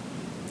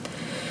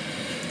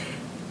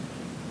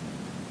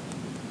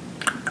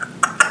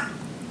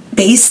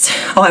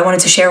 I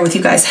wanted to share with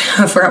you guys,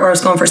 I forgot where I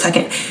was going for a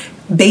second.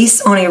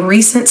 Based on a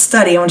recent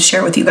study I want to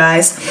share with you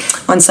guys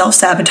on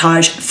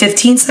self-sabotage,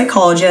 15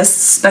 psychologists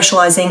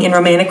specializing in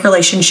romantic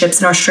relationships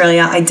in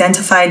Australia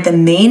identified the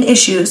main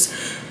issues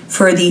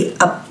for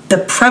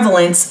the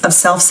prevalence of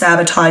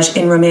self-sabotage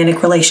in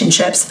romantic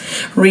relationships.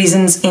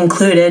 Reasons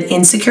included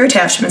insecure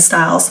attachment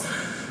styles,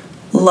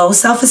 low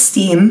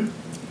self-esteem,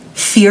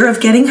 fear of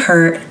getting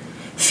hurt,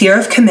 fear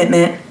of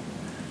commitment,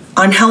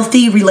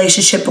 unhealthy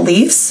relationship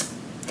beliefs,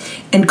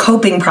 and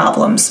coping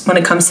problems when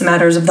it comes to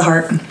matters of the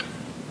heart.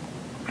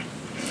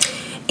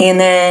 And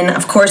then,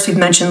 of course, we've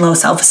mentioned low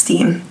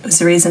self-esteem is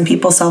the reason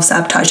people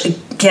self-sabotage.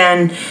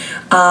 Again,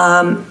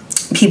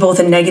 people with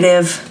a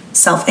negative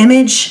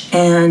self-image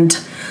and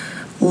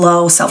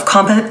low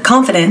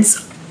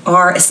self-confidence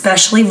are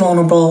especially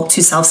vulnerable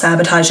to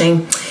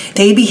self-sabotaging.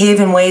 They behave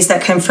in ways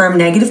that confirm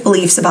negative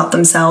beliefs about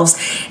themselves.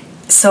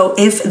 So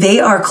if they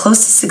are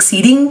close to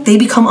succeeding, they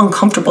become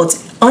uncomfortable.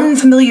 It's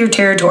unfamiliar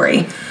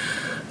territory,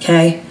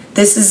 okay?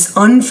 This is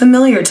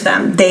unfamiliar to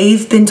them.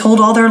 They've been told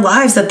all their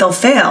lives that they'll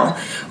fail,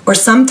 or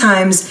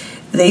sometimes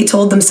they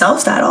told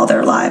themselves that all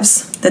their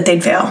lives, that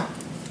they'd fail.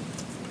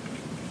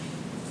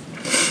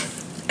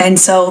 And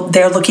so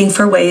they're looking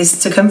for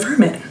ways to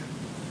confirm it.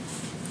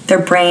 Their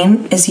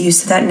brain is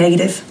used to that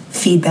negative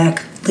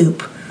feedback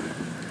loop.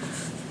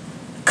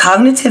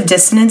 Cognitive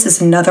dissonance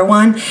is another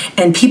one,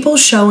 and people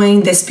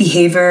showing this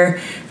behavior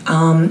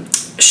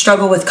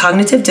struggle with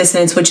cognitive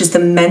dissonance, which is the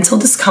mental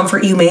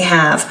discomfort you may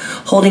have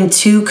holding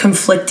two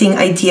conflicting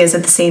ideas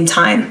at the same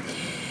time.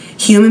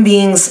 Human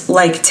beings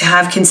like to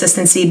have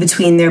consistency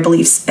between their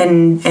beliefs.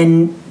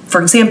 And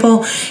for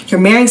example, you're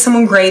marrying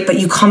someone great, but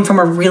you come from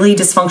a really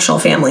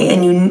dysfunctional family,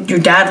 and your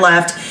dad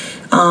left,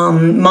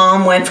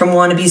 mom went from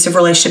one abusive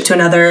relationship to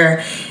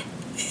another,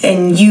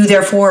 and you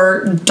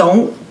therefore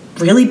don't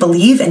really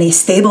believe in a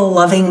stable,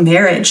 loving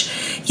marriage,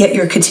 yet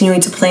you're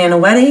continuing to plan a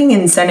wedding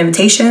and send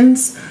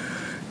invitations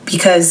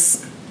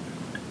because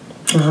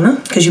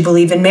you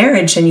believe in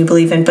marriage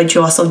and but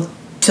you also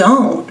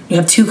don't. You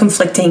have two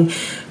conflicting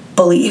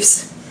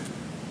beliefs.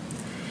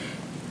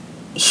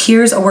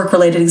 Here's a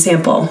work-related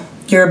example.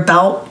 You're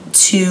about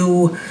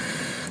to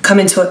come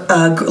into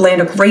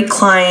land a great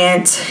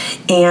client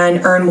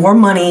and earn more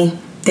money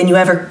than you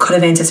ever could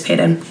have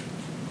anticipated.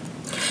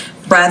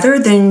 Rather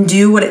than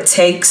do what it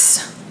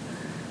takes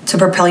to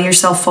propel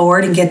yourself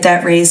forward and get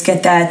that raise,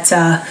 get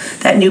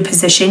that new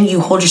position, you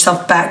hold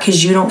yourself back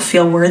because you don't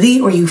feel worthy,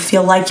 or you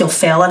feel like you'll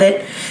fail at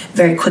it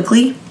very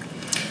quickly.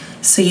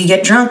 So you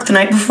get drunk the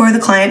night before the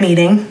client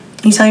meeting.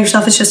 You tell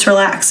yourself it's just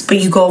relax, but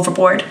you go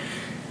overboard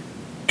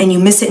and you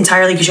miss it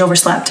entirely because you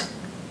overslept.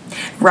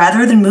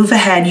 Rather than move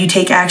ahead, you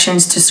take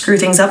actions to screw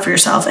things up for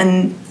yourself,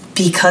 and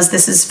because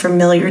this is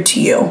familiar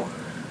to you.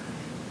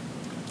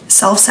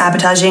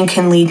 Self-sabotaging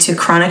can lead to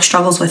chronic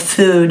struggles with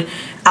food,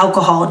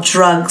 alcohol,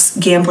 drugs,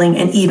 gambling,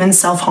 and even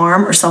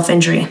self-harm or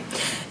self-injury.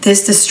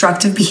 This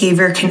destructive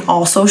behavior can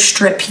also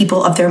strip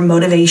people of their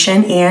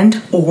motivation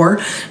and or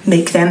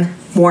make them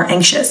more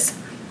anxious.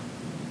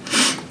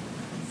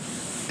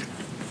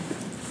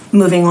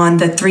 moving on,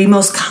 the 3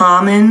 most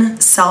common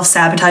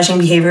self-sabotaging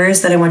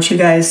behaviors that I want you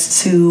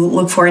guys to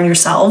look for in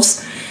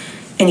yourselves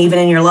and even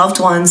in your loved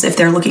ones if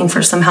they're looking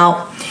for some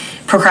help.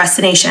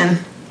 Procrastination.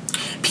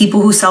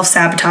 People who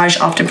self-sabotage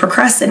often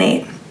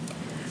procrastinate.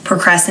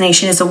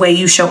 Procrastination is a way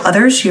you show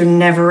others you're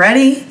never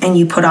ready and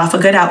you put off a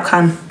good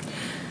outcome.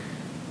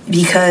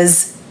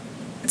 Because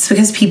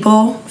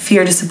people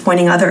fear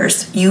disappointing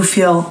others. You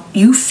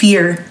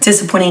fear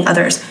disappointing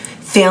others,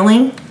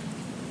 failing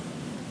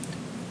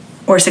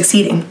or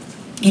succeeding.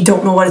 You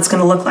don't know what it's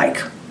going to look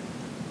like.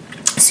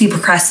 So you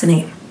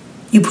procrastinate.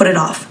 You put it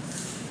off.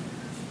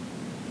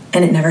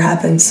 And it never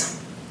happens.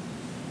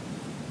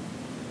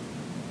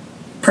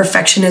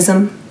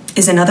 Perfectionism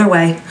is another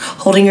way.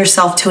 Holding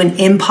yourself to an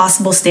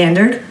impossible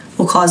standard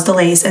will cause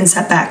delays and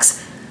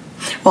setbacks.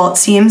 While it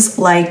seems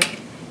like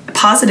a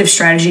positive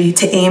strategy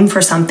to aim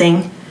for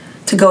something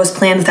to go as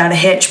planned without a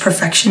hitch,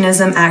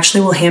 perfectionism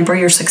actually will hamper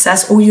your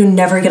success or you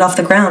never get off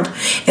the ground.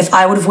 If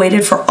I would have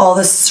waited for all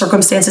the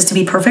circumstances to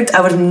be perfect,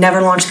 I would have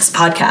never launched this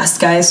podcast,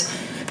 guys.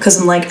 Because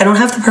I'm like, I don't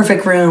have the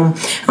perfect room.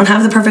 I don't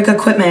have the perfect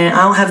equipment.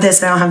 I don't have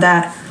this. I don't have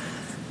that.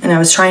 And I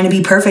was trying to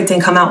be perfect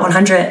and come out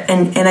 100.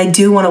 And I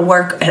do want to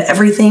work at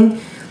everything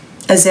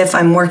as if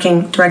I'm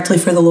working directly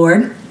for the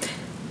Lord.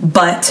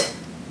 But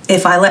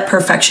if I let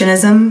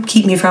perfectionism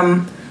keep me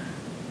from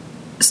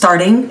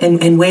starting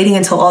and waiting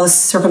until all the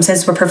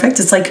circumstances were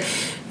perfect, it's like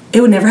it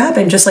would never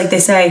happen. Just like they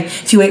say,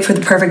 if you wait for the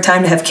perfect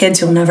time to have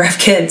kids, you'll never have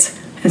kids.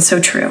 And it's so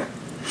true.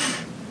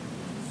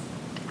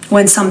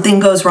 When something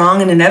goes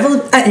wrong, and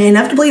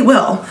inevitably it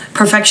will,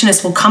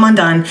 perfectionists will come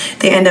undone.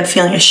 They end up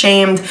feeling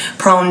ashamed,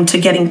 prone to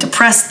getting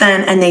depressed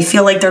then, and they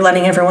feel like they're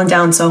letting everyone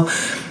down. So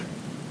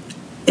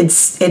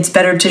it's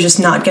better to just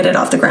not get it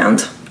off the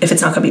ground if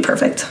it's not going to be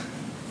perfect.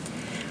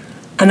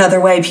 Another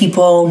way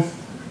people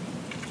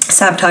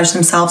sabotage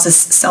themselves is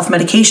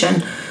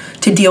self-medication.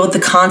 To deal with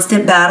the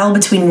constant battle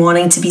between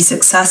wanting to be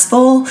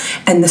successful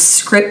and the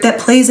script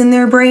that plays in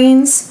their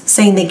brains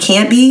saying they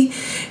can't be,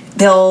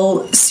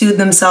 they'll soothe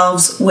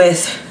themselves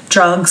with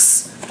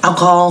drugs,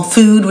 alcohol,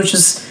 food, which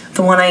is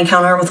the one I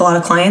encounter with a lot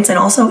of clients, and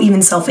also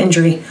even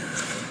self-injury.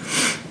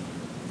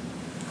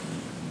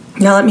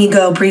 Now let me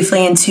go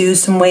briefly into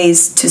some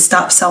ways to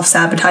stop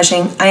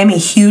self-sabotaging. I am a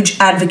huge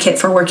advocate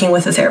for working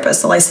with a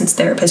therapist, a licensed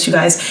therapist, you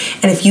guys.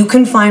 And if you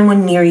can find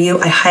one near you,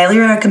 I highly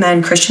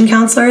recommend Christian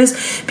counselors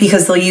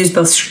because they'll use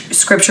both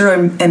scripture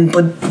and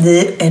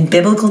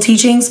biblical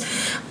teachings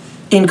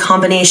in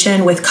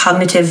combination with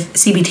cognitive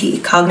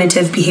CBT,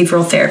 cognitive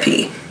behavioral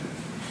therapy.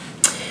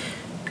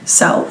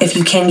 So if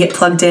you can get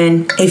plugged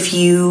in, if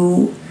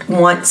you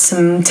want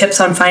some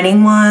tips on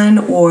finding one,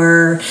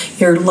 or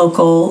you're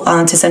local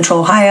to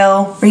Central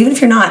Ohio, or even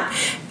if you're not,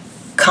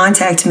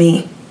 contact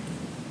me,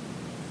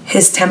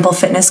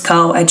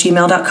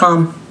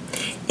 histemplefitnessco@gmail.com,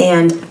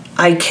 and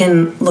I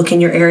can look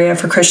in your area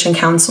for Christian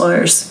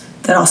counselors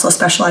that also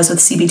specialize with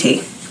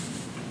CBT.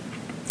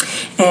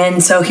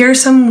 And so here are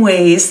some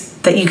ways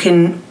that you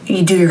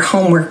do your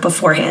homework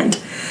beforehand.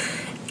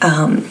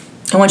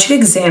 I want you to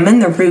examine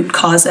the root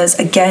causes.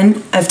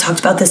 Again, I've talked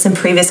about this in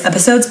previous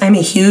episodes. I'm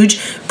a huge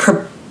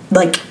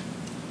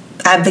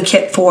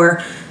advocate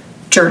for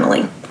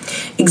journaling.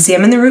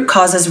 Examine the root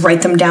causes,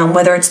 write them down,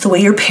 whether it's the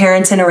way your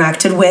parents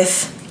interacted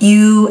with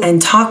you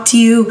and talked to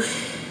you,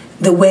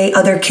 the way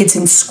other kids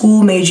in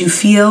school made you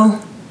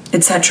feel,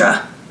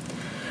 etc.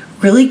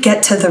 Really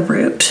get to the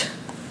root.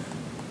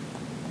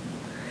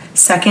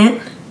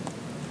 Second,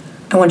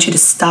 I want you to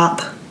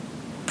stop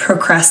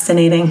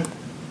procrastinating.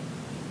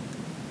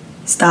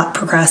 Stop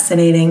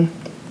procrastinating.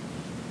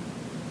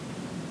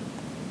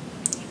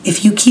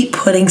 If you keep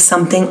putting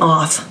something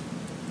off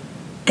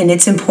and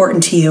it's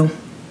important to you,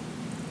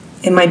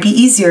 it might be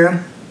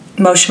easier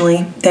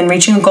emotionally than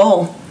reaching a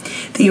goal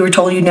that you were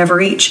told you'd never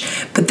reach.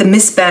 But the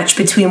mismatch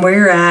between where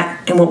you're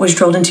at and what was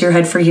drilled into your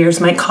head for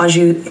years might cause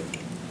you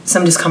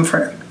some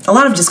discomfort. A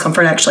lot of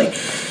discomfort, actually.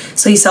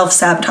 So you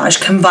self-sabotage.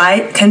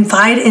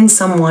 Confide in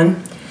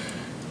someone,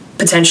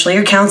 potentially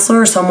your counselor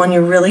or someone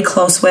you're really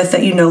close with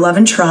that you know, love,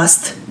 and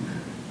trust,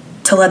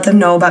 to let them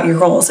know about your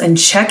goals and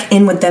check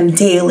in with them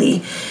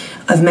daily.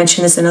 I've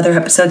mentioned this in other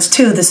episodes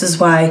too. This is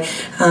why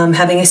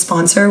having a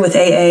sponsor with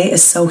AA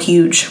is so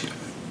huge.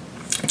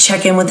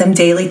 Check in with them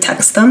daily,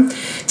 text them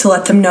to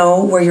let them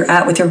know where you're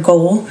at with your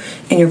goal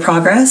and your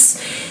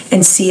progress,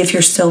 and see if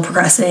you're still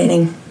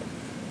procrastinating.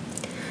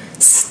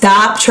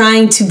 Stop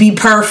trying to be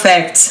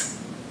perfect.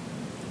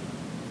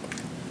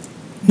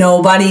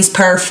 Nobody's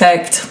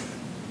perfect.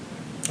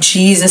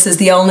 Jesus is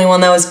the only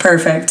one that was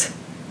perfect.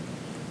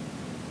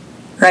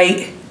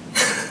 Right?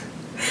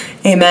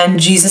 Amen.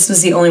 Jesus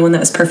was the only one that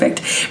was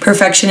perfect.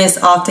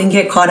 Perfectionists often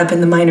get caught up in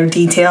the minor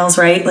details,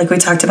 right? Like we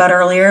talked about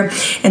earlier.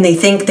 And they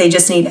think they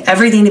just need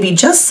everything to be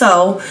just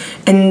so.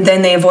 And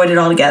then they avoid it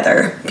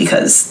altogether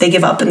because they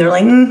give up and they're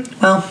like,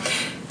 well,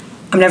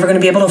 I'm never going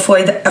to be able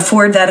to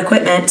afford that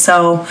equipment.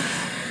 So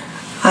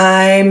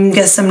I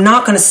guess I'm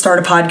not going to start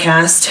a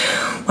podcast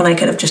when I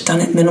could have just done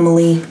it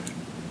minimally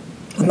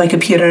with my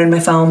computer and my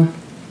phone.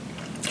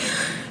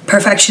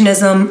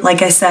 Perfectionism,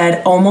 like I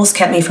said, almost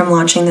kept me from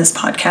launching this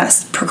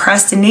podcast.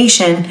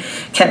 Procrastination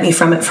kept me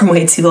from it for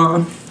way too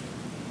long.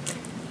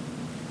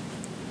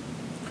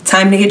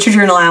 Time to get your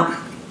journal out.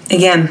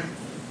 Again,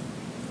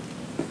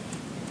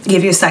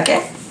 give you a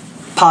second.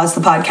 Pause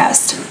the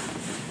podcast.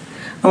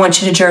 I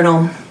want you to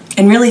journal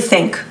and really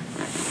think.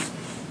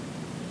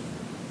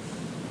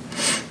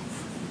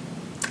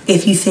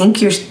 If you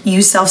think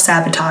you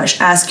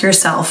self-sabotage, ask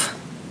yourself,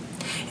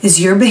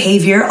 is your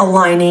behavior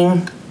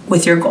aligning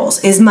with your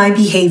goals? Is my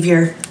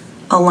behavior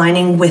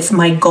aligning with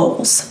my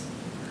goals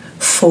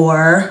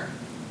for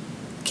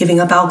giving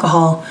up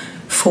alcohol,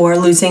 for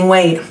losing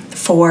weight,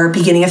 for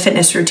beginning a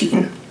fitness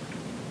routine?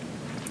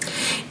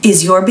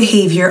 Is your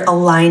behavior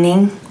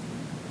aligning?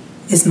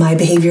 Is my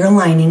behavior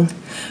aligning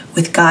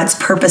with God's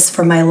purpose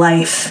for my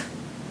life?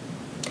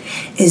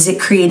 Is it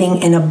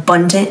creating an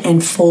abundant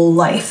and full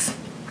life?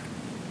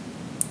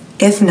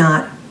 If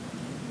not,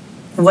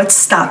 what's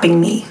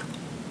stopping me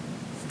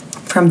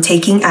from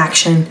taking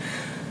action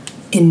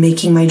in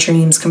making my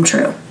dreams come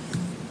true?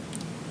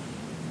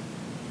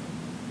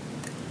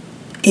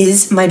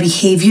 Is my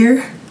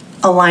behavior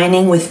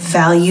aligning with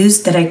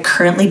values that I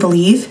currently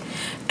believe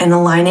and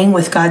aligning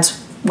with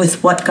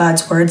what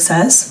God's word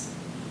says?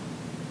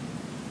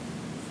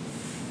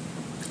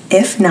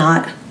 If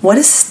not, what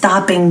is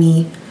stopping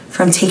me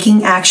from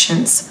taking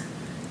actions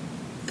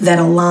that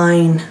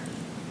align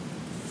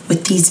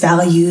with these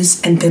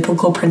values and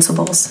biblical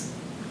principles?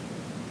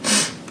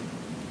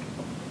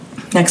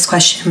 Next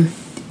question.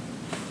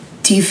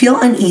 Do you feel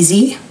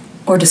uneasy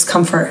or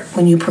discomfort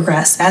when you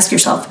progress? Ask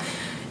yourself,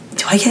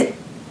 do I get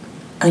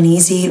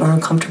uneasy or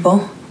uncomfortable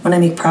when I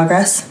make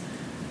progress?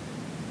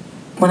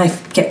 When I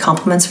get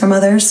compliments from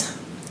others?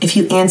 If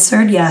you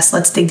answered yes,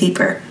 let's dig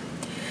deeper.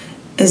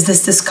 Is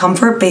this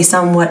discomfort based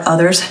on what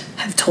others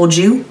have told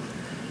you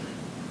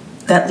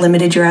that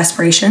limited your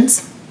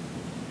aspirations?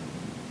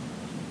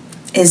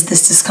 Is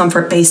this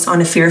discomfort based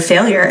on a fear of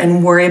failure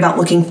and worry about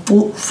looking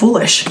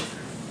foolish?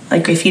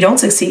 Like if you don't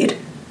succeed?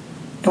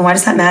 And why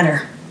does that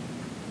matter?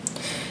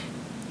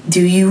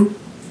 Do you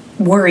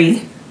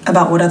worry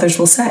about what others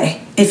will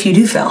say if you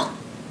do fail?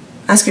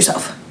 Ask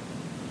yourself.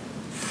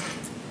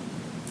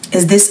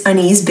 Is this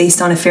unease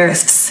based on a fear of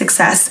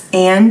success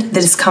and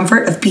the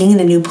discomfort of being in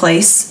a new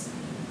place?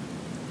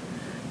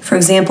 For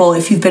example,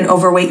 if you've been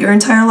overweight your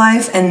entire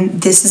life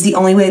and this is the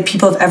only way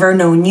people have ever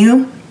known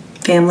you,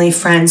 family,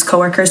 friends,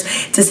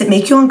 coworkers, does it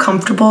make you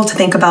uncomfortable to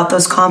think about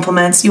those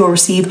compliments you will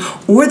receive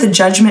or the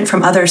judgment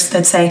from others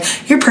that say,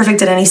 you're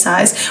perfect at any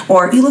size,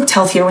 or you looked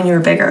healthier when you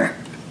were bigger?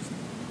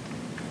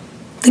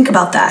 Think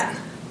about that.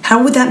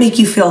 How would that make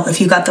you feel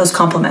if you got those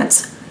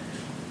compliments?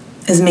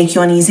 Does it make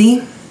you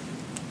uneasy?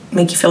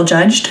 Make you feel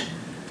judged?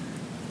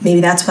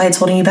 Maybe that's why it's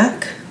holding you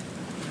back.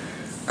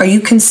 Are you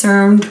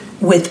concerned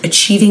with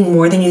achieving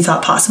more than you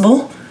thought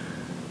possible?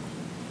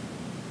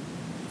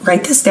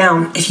 Write this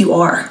down if you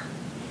are.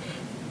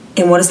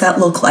 And what does that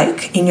look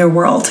like in your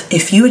world?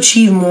 If you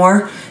achieve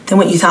more than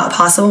what you thought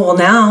possible, well,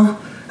 now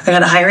I got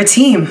to hire a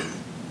team.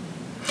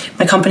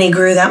 My company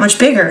grew that much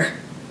bigger.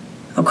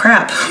 Oh,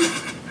 crap.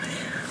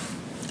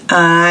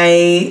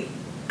 I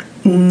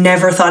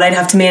never thought I'd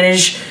have to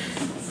manage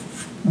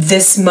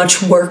this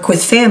much work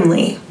with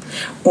family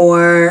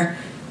or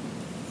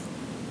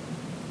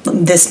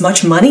this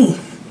much money.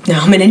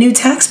 Now I'm in a new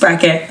tax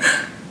bracket.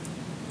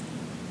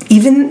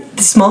 Even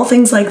small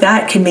things like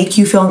that can make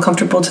you feel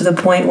uncomfortable to the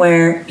point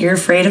where you're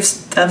afraid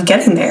of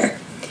getting there.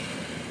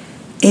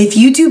 If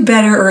you do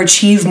better or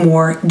achieve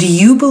more, do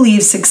you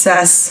believe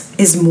success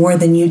is more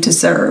than you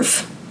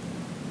deserve?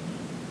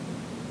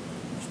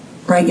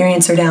 Write your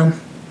answer down.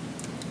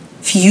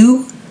 If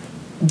you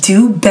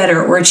do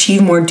better or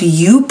achieve more, do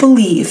you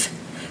believe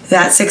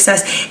that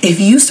success? If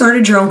you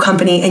started your own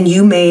company and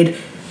you made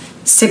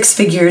 6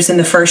 figures in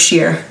the first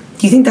year,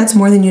 do you think that's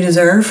more than you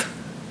deserve?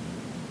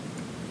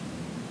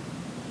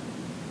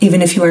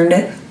 Even if you earned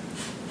it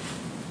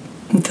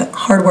with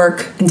hard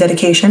work and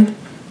dedication?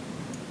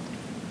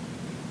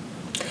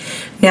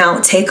 Now,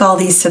 take all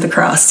these to the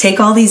cross. Take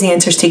all these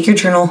answers, take your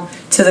journal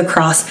to the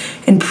cross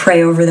and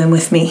pray over them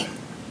with me.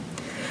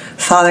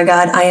 Father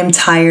God, I am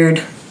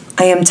tired.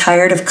 I am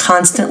tired of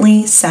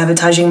constantly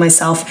sabotaging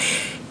myself.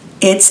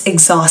 It's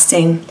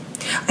exhausting.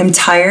 I'm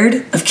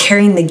tired of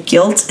carrying the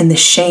guilt and the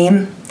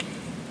shame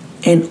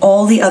and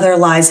all the other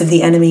lies of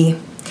the enemy.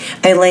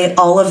 I lay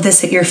all of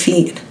this at your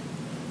feet.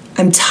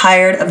 I'm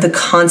tired of the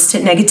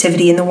constant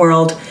negativity in the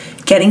world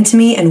getting to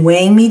me and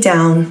weighing me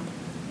down,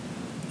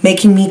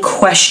 making me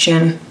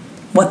question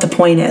what the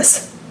point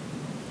is.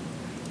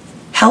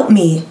 Help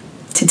me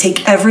to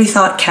take every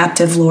thought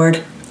captive,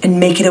 Lord, and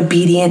make it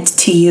obedient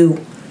to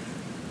you.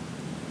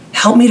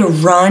 Help me to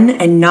run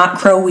and not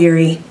grow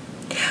weary.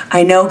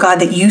 I know, God,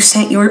 that you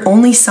sent your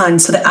only Son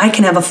so that I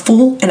can have a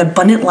full and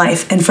abundant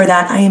life, and for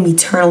that I am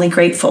eternally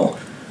grateful.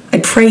 I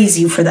praise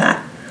you for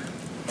that.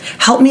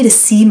 Help me to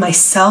see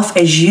myself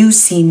as you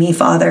see me,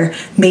 Father,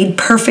 made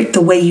perfect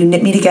the way you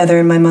knit me together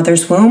in my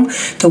mother's womb,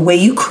 the way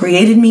you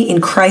created me in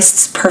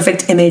Christ's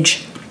perfect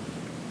image.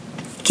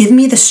 Give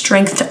me the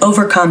strength to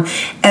overcome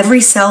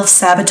every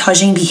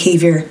self-sabotaging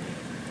behavior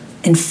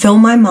and fill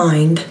my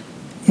mind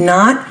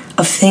not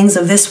of things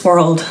of this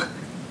world,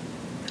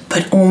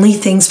 but only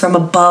things from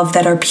above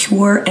that are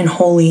pure and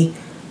holy.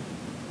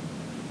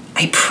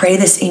 I pray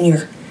this in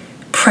your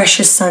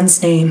precious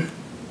Son's name,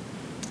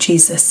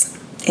 Jesus.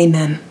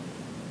 Amen.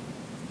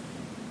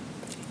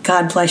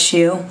 God bless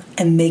you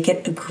and make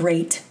it a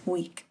great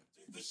week.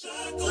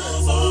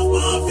 Shackles off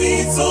my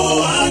feet so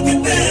I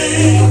can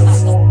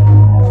dance.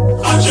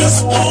 I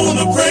just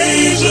wanna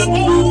praise you.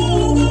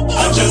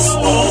 I just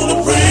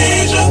wanna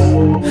praise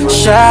you.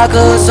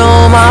 Shackles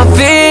on my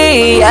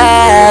feet,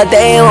 yeah,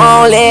 they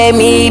won't let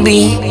me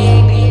be.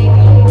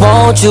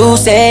 Won't you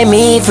set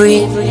me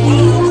free?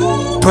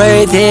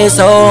 Pray this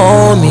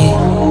on me.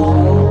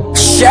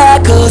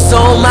 Shackles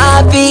on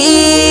my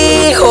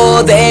feet,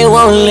 oh, they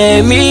won't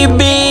let me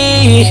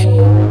be.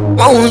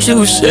 Won't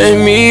you set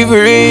me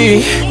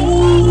free?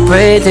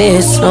 Pray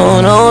this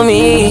on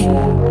me.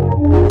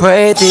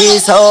 Pray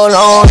this on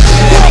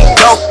me.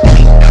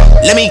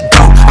 Let me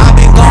go. I've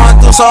been going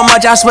through so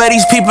much, I swear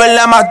these people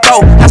at my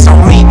throat. That's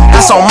on me,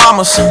 that's on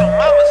mamas.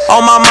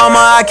 On my mama,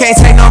 I can't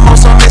take no more,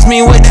 so miss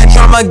me with that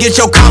drama. Get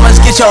your commas,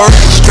 get your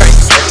rent straight,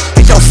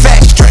 get your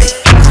facts straight.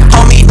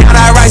 Hold me down,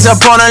 I rise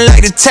up on her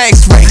like the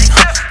tax rate.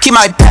 Keep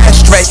my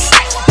past straight,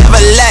 never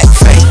lack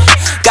faith.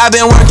 God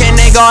been working,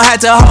 they gon'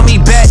 have to hold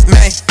me back,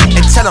 man.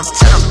 And tell them,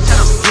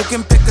 you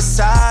can pick a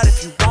side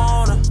if you